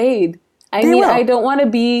will fade. I don't want to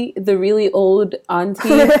be the really old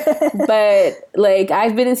auntie, but like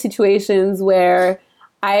I've been in situations where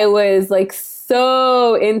I was like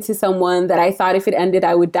so into someone that I thought if it ended,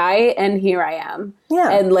 I would die. And here I am.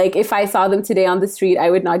 Yeah. And like, if I saw them today on the street,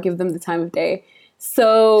 I would not give them the time of day.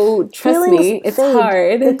 So trust me, it's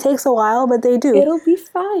hard. It takes a while, but they do. It'll be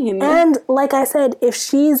fine. And like I said, if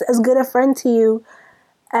she's as good a friend to you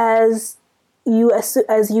as you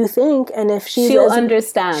think, and if she'll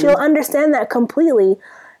understand that completely.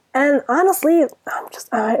 And honestly,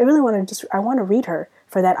 I really want to read her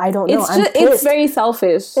for that. I don't know. It's very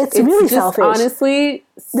selfish. It's really just selfish. Honestly,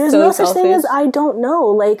 there's no such thing as I don't know.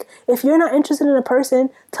 Like, if you're not interested in a person,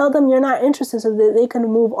 tell them you're not interested so that they can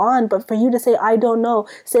move on. But for you to say I don't know,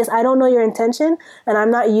 says I don't know your intention, and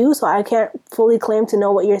I'm not you, so I can't fully claim to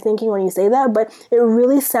know what you're thinking when you say that. But it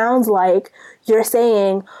really sounds like you're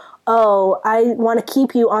saying, oh, I want to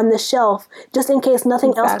keep you on the shelf just in case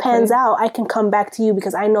nothing else pans out. I can come back to you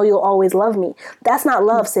because I know you'll always love me. That's not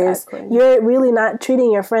love, sis. You're really not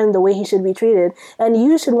treating your friend the way he should be treated. And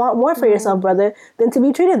you should want more for yourself, brother, than to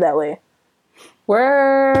be treated that way.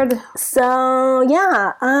 Word. So,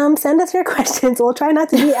 yeah, send us your questions. We'll try not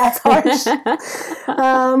to be as harsh.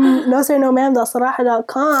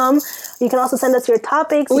 nosirnomam.saraha.com. You can also send us your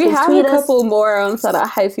topics. We have a couple more on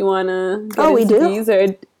Saraha if you want to get into these.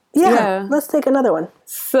 Yeah, let's take another one.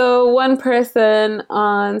 So one person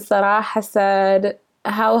on Saraha said,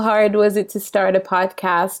 how hard was it to start a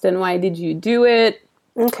podcast and why did you do it?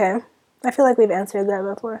 Okay. I feel like we've answered that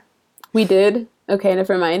before. We did? Okay,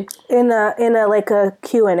 never mind. In a like a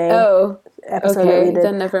Q&A episode that we did.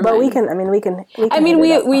 Then never mind.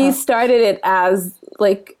 But we started it as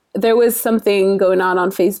like there was something going on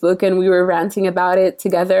Facebook and we were ranting about it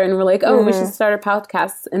together and we're like, we should start a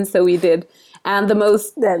podcast. And so we did. And the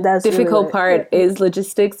most difficult part is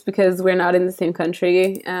logistics because we're not in the same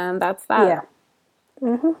country, and that's that. Yeah.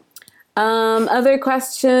 Mm-hmm. Other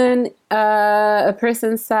question, a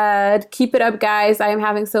person said, keep it up, guys. I am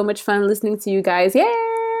having so much fun listening to you guys. Yay!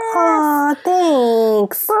 Aw,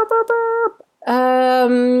 thanks.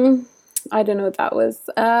 I don't know what that was.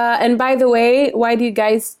 And by the way, why do you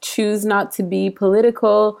guys choose not to be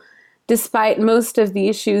political, despite most of the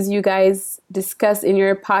issues you guys discuss in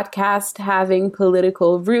your podcast having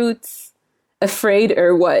political roots? Afraid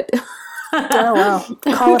or what? Oh, wow.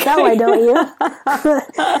 Call it that way, don't you?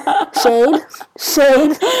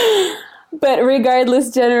 Shade. But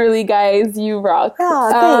regardless, generally, guys, you rock.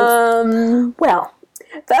 Oh, thanks. Well,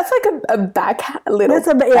 that's like a backhanded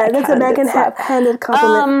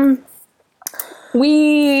compliment.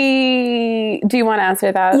 Do you want to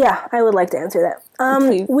answer that? Yeah, I would like to answer that.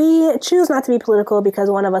 We choose not to be political because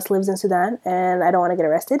one of us lives in Sudan and I don't want to get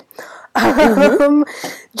arrested.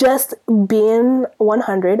 Just being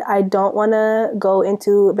 100, I don't want to go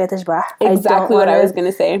into Bet Ashbah. Exactly what I was going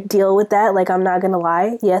to say. Deal with that. Like, I'm not going to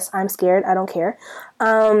lie. Yes, I'm scared. I don't care.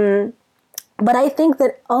 But I think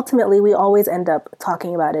that ultimately we always end up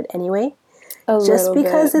talking about it anyway. Just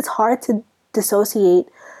because it's hard to dissociate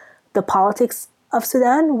the politics of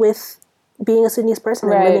Sudan with being a Sudanese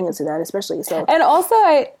person and living in Sudan, especially. So, and also,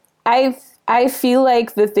 I feel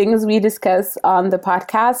like the things we discuss on the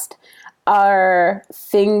podcast are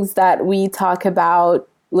things that we talk about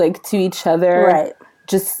like to each other,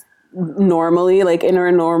 just normally, like in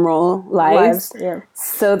our normal lives. Yeah.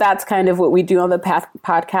 So that's kind of what we do on the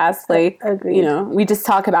podcast. Like, you know, we just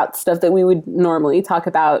talk about stuff that we would normally talk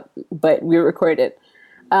about, but we record it.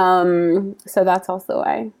 So that's also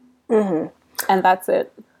why. Mm-hmm. And that's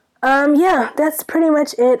it. Yeah, that's pretty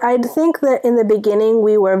much it. I think that in the beginning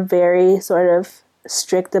we were very sort of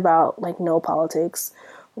strict about like no politics.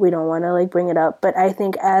 We don't want to like bring it up. But I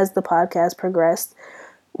think as the podcast progressed,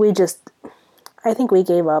 I think we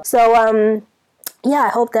gave up. So, yeah, I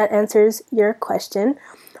hope that answers your question.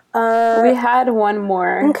 We had one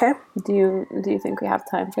more. Okay. Do you think we have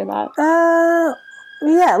time for that?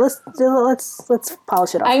 Yeah, let's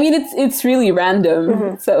polish it off. I mean, it's really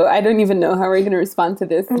random, so I don't even know how we're going to respond to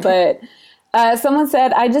this. But someone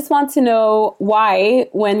said, I just want to know why,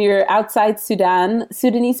 when you're outside Sudan,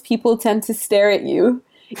 Sudanese people tend to stare at you,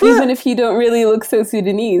 even if you don't really look so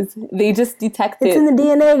Sudanese. They just detect it. It's in the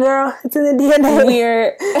DNA, girl. It's in the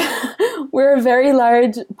DNA. We're a very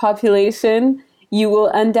large population. You will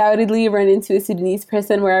undoubtedly run into a Sudanese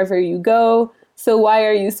person wherever you go. So why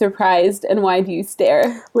are you surprised and why do you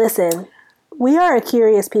stare? Listen, we are a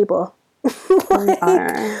curious people.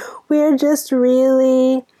 We're just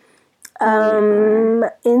really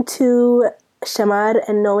into shamar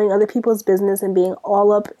and knowing other people's business and being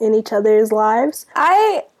all up in each other's lives.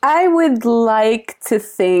 I would like to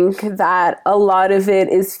think that a lot of it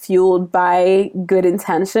is fueled by good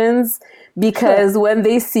intentions, because when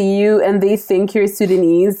they see you and they think you're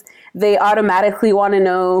Sudanese, they automatically want to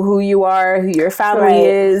know who you are, who your family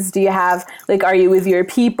is. Do you have, like, are you with your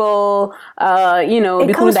people? You know,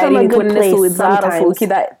 it comes from a good place sometimes.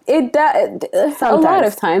 A lot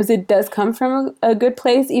of times it does come from a good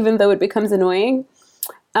place, even though it becomes annoying.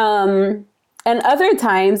 And other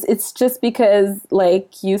times it's just because,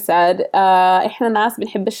 like you said, إحنا ناس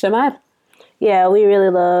بنحب الشمال. Yeah, we really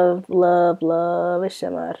love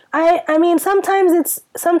الشمار. I mean, sometimes it's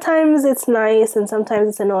nice and sometimes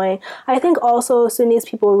it's annoying. I think also Sunnis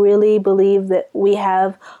people really believe that we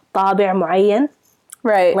have طابع معين.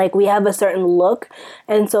 Right. Like, we have a certain look,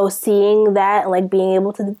 and so seeing that, like, being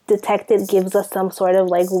able to detect it gives us some sort of,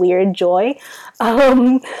 like, weird joy.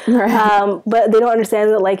 But they don't understand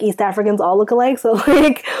that, like, East Africans all look alike, so,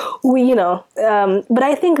 like, we, you know. But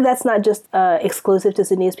I think that's not just exclusive to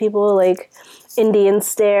Sudanese people. Like, Indians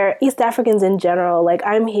stare, East Africans in general. Like,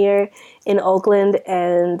 I'm here in Oakland,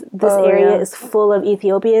 and this area is full of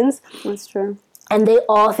Ethiopians. That's true. And they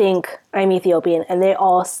all think I'm Ethiopian, and they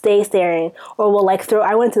all stay staring, or will like throw.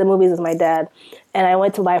 I went to the movies with my dad, and I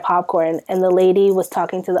went to buy popcorn, and the lady was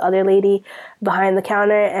talking to the other lady behind the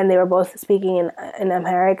counter, and they were both speaking in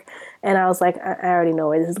Amharic, and I was like, I already know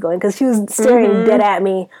where this is going, because she was staring dead at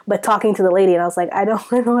me, but talking to the lady, and I was like, I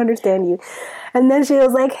don't understand you. And then she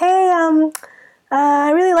was like, hey,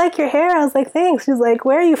 I really like your hair. I was like, thanks. She was like,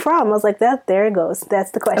 where are you from? I was like, there it goes.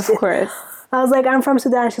 That's the question. Of course. I was like, I'm from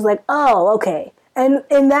Sudan. She's like, oh, okay. And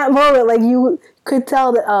in that moment, like, you could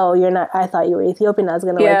tell that, oh, you're not, I thought you were Ethiopian. I was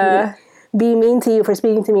going to, like, be mean to you for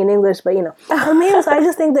speaking to me in English, but, you know. I mean, so I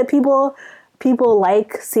just think that people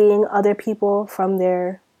like seeing other people from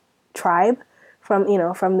their tribe, from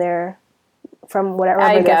whatever they're from.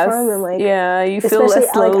 And, like, you feel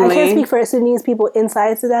less lonely. Like, I can't speak for Sudanese people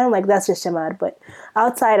inside Sudan. Like, that's just Shamad. But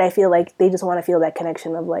outside, I feel like they just want to feel that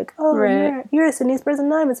connection of, like, oh, you're a Sudanese person,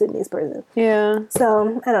 no, I'm a Sudanese person. Yeah.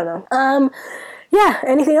 So, I don't know. Yeah,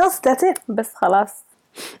 anything else? That's it. بس خلاص.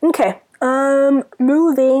 Okay.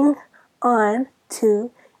 Moving on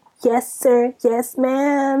to yes sir, yes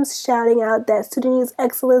ma'ams, shouting out that Sudanese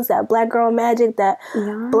excellence, that black girl magic, that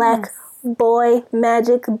black boy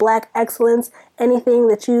magic, black excellence. Anything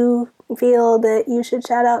that you feel that you should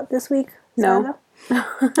shout out this week? No.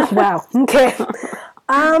 Wow. Okay.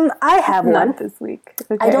 I have one. Not this week.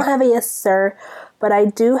 Okay. I don't have a yes sir, but I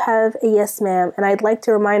do have a yes ma'am, and I'd like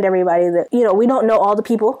to remind everybody that, we don't know all the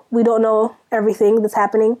people. We don't know everything that's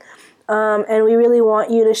happening. And we really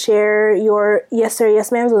want you to share your yes sir, yes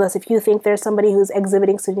ma'ams with us. If you think there's somebody who's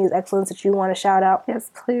exhibiting Sudanese excellence that you want to shout out,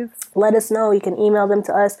 yes, please. Let us know. You can email them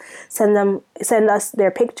to us, send us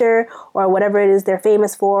their picture or whatever it is they're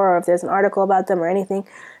famous for, or if there's an article about them or anything,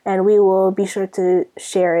 and we will be sure to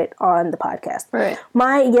share it on the podcast. Right.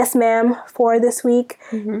 My yes ma'am for this week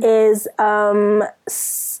is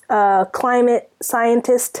climate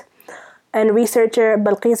scientist and researcher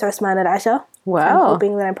Balqis Osman Al-Asha. Wow. I'm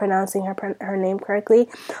hoping that I'm pronouncing her name correctly,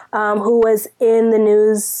 who was in the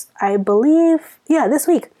news, I believe, this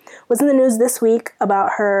week. Was in the news this week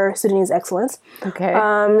about her Sudanese excellence. Okay.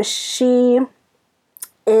 She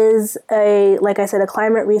is a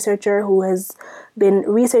climate researcher who has been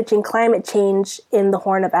researching climate change in the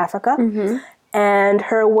Horn of Africa. And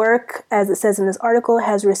her work, as it says in this article,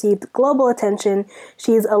 has received global attention.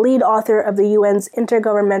 She's a lead author of the UN's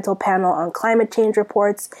Intergovernmental Panel on Climate Change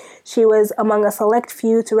Reports. She was among a select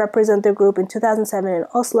few to represent the group in 2007 in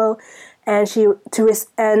Oslo, and to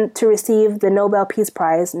receive the Nobel Peace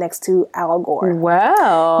Prize next to Al Gore.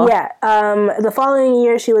 Wow. Yeah. The following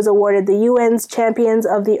year, she was awarded the UN's Champions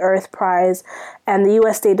of the Earth Prize, and the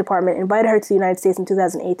U.S. State Department invited her to the United States in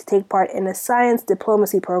 2008 to take part in a science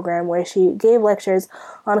diplomacy program where she gave lectures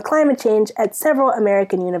on climate change at several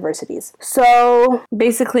American universities. So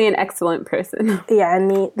basically an excellent person. Yeah,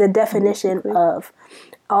 and the definition of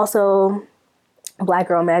also Black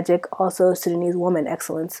Girl Magic, also Sudanese woman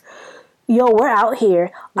excellence. Yo, we're out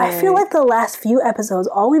here. Right. I feel like the last few episodes,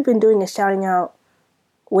 all we've been doing is shouting out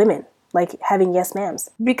women, like having yes ma'ams.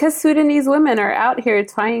 Because Sudanese women are out here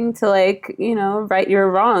trying to, right your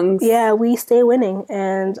wrongs. Yeah, we stay winning,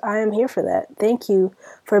 and I am here for that. Thank you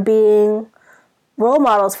for being role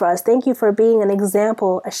models for us. Thank you for being an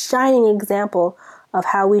example, a shining example of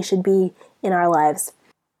how we should be in our lives.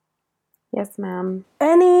 Yes, ma'am.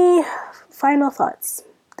 Any final thoughts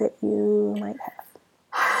that you might have?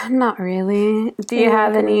 Not really. Do you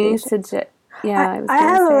have any Yeah, I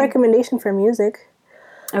have a recommendation for music.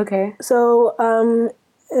 Okay. So,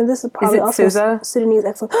 and this is probably also Sudanese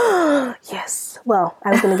excellence. Yes. Well,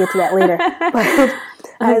 I was going to get to that later. But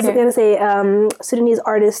I was going to say Sudanese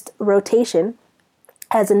artist Rotation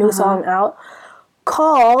has a new song out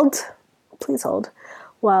called, please hold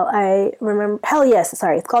while I remember, Hell Yes.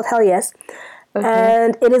 Sorry, it's called Hell Yes. Okay.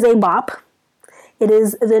 And it is a bop. It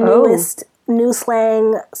is the newest New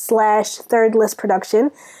Slang / Third List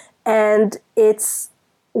production, and it's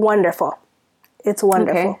wonderful. It's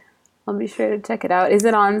wonderful. Okay. I'll be sure to check it out. Is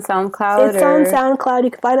it on SoundCloud? It's on SoundCloud.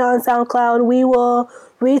 You can find it on SoundCloud. We will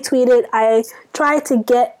retweet it. I tried to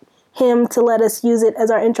get him to let us use it as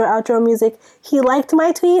our intro outro music. He liked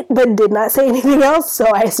my tweet but did not say anything else, so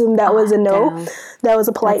I assumed that was a no. Damn. That was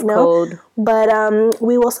a polite no. Cold. But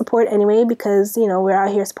we will support anyway because, we're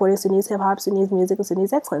out here supporting Sudanese hip-hop, Sudanese music, and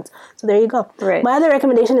Sudanese excellence. So there you go. Right. My other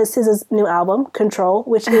recommendation is SZA's new album, Control,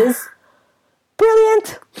 which is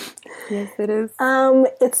brilliant. Yes, it is.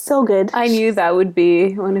 It's so good. I knew that would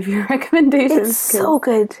be one of your recommendations. It's so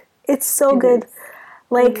good. It's so good.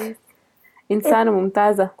 Like... Insana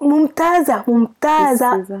Mumtaza.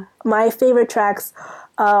 Mumtaza. My favorite tracks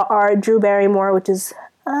are Drew Barrymore, which is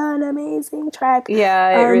an amazing track. Yeah,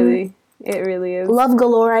 it really is. Love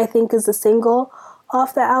Galore, I think, is the single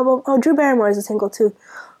off the album. Oh, Drew Barrymore is a single too.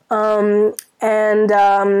 And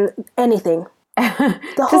Anything.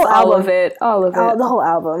 The whole album. All of it. The whole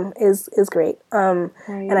album is great. And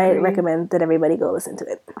I recommend that everybody go listen to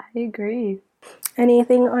it. I agree.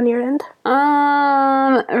 Anything on your end?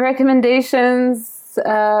 Recommendations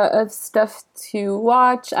of stuff to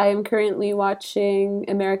watch. I am currently watching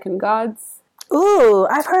American Gods. Ooh,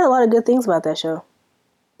 I've heard a lot of good things about that show.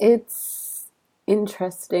 It's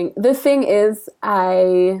interesting. The thing is,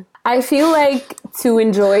 I feel like to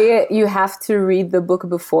enjoy it, you have to read the book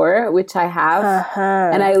before, which I have.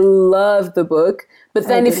 And I love the book. But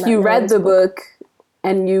then if you read the book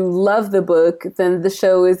and you love the book, then the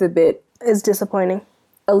show is it's disappointing.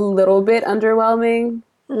 A little bit underwhelming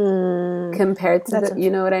compared to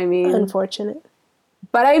you know what I mean? Unfortunate.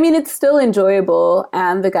 But I mean, it's still enjoyable,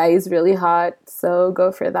 and the guy is really hot, so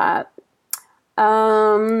go for that.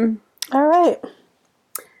 All right.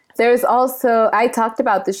 There's also, I talked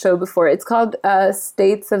about the show before. It's called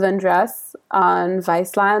States of Undress on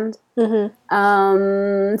Viceland.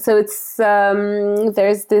 So it's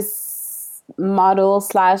there's this model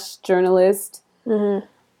 / journalist,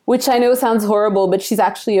 which I know sounds horrible, but she's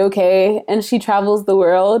actually okay, and she travels the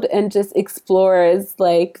world and just explores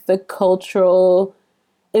like the cultural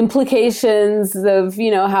implications of, you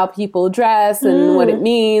know, how people dress and what it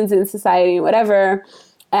means in society and whatever.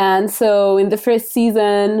 And so in the first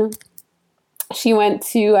season, she went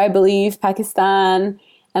to, I believe, Pakistan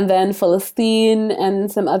and then Palestine and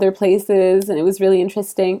some other places, and it was really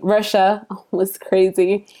interesting. Russia was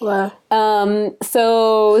crazy. Wow.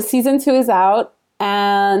 So season 2 is out,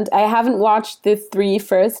 and I haven't watched the 3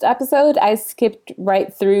 first episodes. I skipped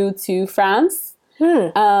right through to France.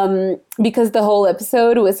 Because the whole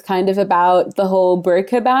episode was kind of about the whole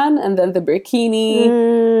burqa ban and then the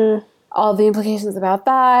burkini, all the implications about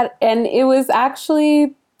that. And it was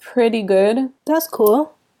actually pretty good. That's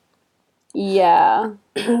cool. Yeah.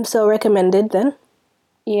 So recommended then?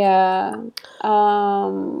 Yeah.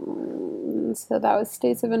 So that was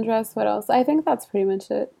States of Interest. What else? I think that's pretty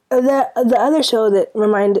much it. The other show that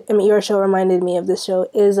your show reminded me of this show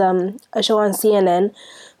is a show on CNN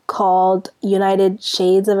called United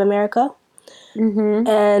Shades of America.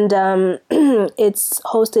 And it's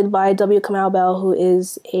hosted by W. Kamau Bell, who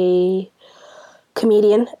is a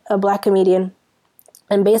comedian, a black comedian.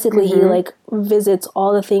 And basically he like visits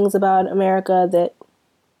all the things about America that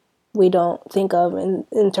we don't think of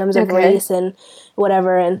in terms of race and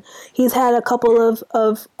whatever. And he's had a couple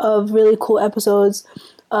of really cool episodes.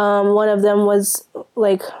 One of them was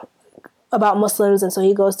like about Muslims, and so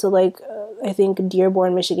he goes to like I think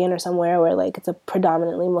Dearborn, Michigan or somewhere where like it's a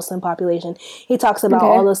predominantly Muslim population. He talks about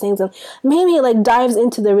all those things, and maybe like dives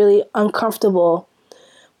into the really uncomfortable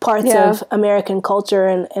parts of American culture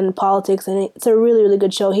and politics, and it's a really, really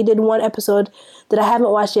good show. He did one episode that I haven't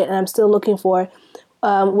watched yet and I'm still looking for,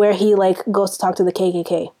 where he like goes to talk to the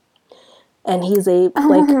KKK. And he's a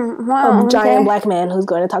giant black man who's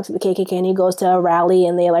going to talk to the KKK, and he goes to a rally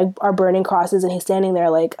and they like are burning crosses and he's standing there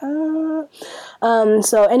like,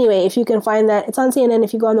 So anyway, if you can find that, it's on CNN.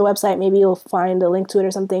 If you go on the website, maybe you'll find a link to it or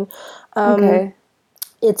something.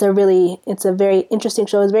 It's a very interesting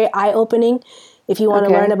show. It's very eye-opening if you want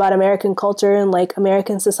to learn about American culture and like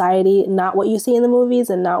American society, not what you see in the movies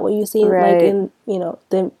and not what you see like in, you know,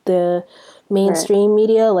 the mainstream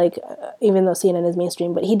media, like even though CNN is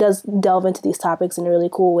mainstream, but he does delve into these topics in a really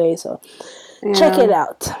cool way. So check it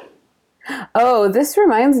out. Oh, this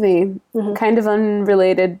reminds me, kind of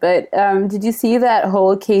unrelated, but did you see that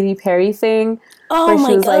whole Katy Perry thing? Where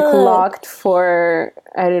she was like locked for,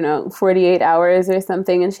 I don't know, 48 hours or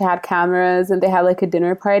something, and she had cameras and they had like a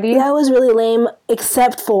dinner party. That was really lame,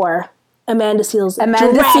 except for Amanda Seales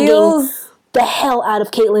dragging the hell out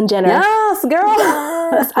of Caitlyn Jenner. Yes, girl.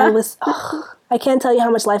 I can't tell you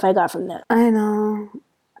how much life I got from that. I know.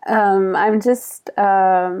 I'm just,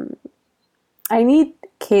 I need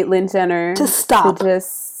Caitlyn Jenner to stop. To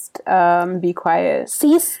just be quiet.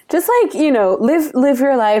 Cease. Just like, you know, live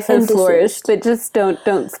your life and flourish, but just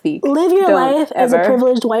don't speak. Live your life as a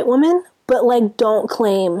privileged white woman, but like don't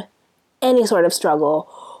claim any sort of struggle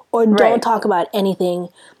or don't talk about anything.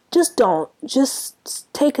 Just don't.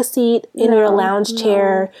 Just take a seat in your lounge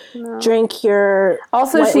chair, drink your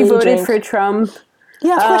Also, she voted for Trump.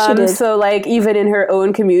 Yeah, of course she did. So, like, even in her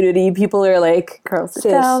own community, people are like, girl, sit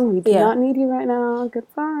down. We do not need you right now.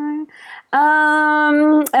 Goodbye.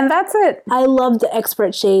 And that's it. I loved the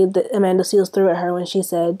expert shade that Amanda Seales threw at her when she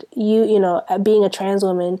said, you know, being a trans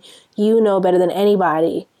woman, you know better than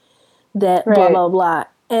anybody that blah, blah, blah.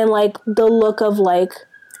 And, like, the look of, like,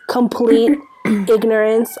 complete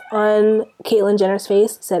ignorance on Caitlyn Jenner's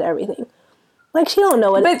face said everything. Like, she don't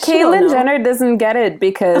know what. But Caitlyn Jenner doesn't get it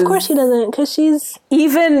because, of course she doesn't, because she's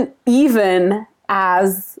even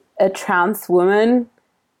as a trans woman,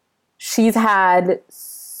 she's had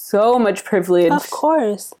so much privilege. Of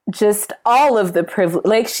course, just all of the privilege.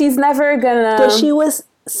 Like, she's never gonna. But she was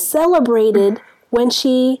celebrated when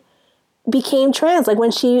she became trans. Like,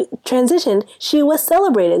 when she transitioned, she was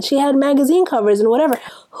celebrated. She had magazine covers and whatever.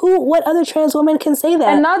 What other trans woman can say that?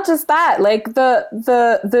 And not just that, like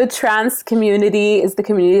the trans community is the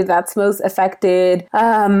community that's most affected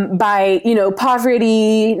by, you know,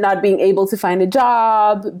 poverty, not being able to find a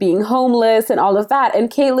job, being homeless, and all of that. And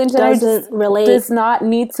Caitlyn Jenner does not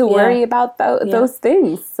need to worry about those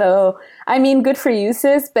things. So, I mean, good for you,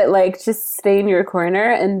 sis, but like, just stay in your corner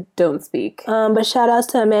and don't speak. But shout outs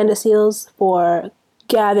to Amanda Seales for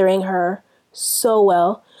gathering her so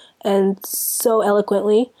well and so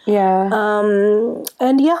eloquently. Yeah.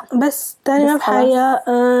 And yeah, بس تاني ما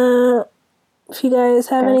بحاجة. If you guys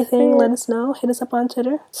have anything, let us know. Hit us up on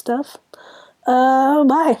Twitter, stuff.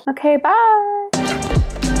 Bye. Okay, bye.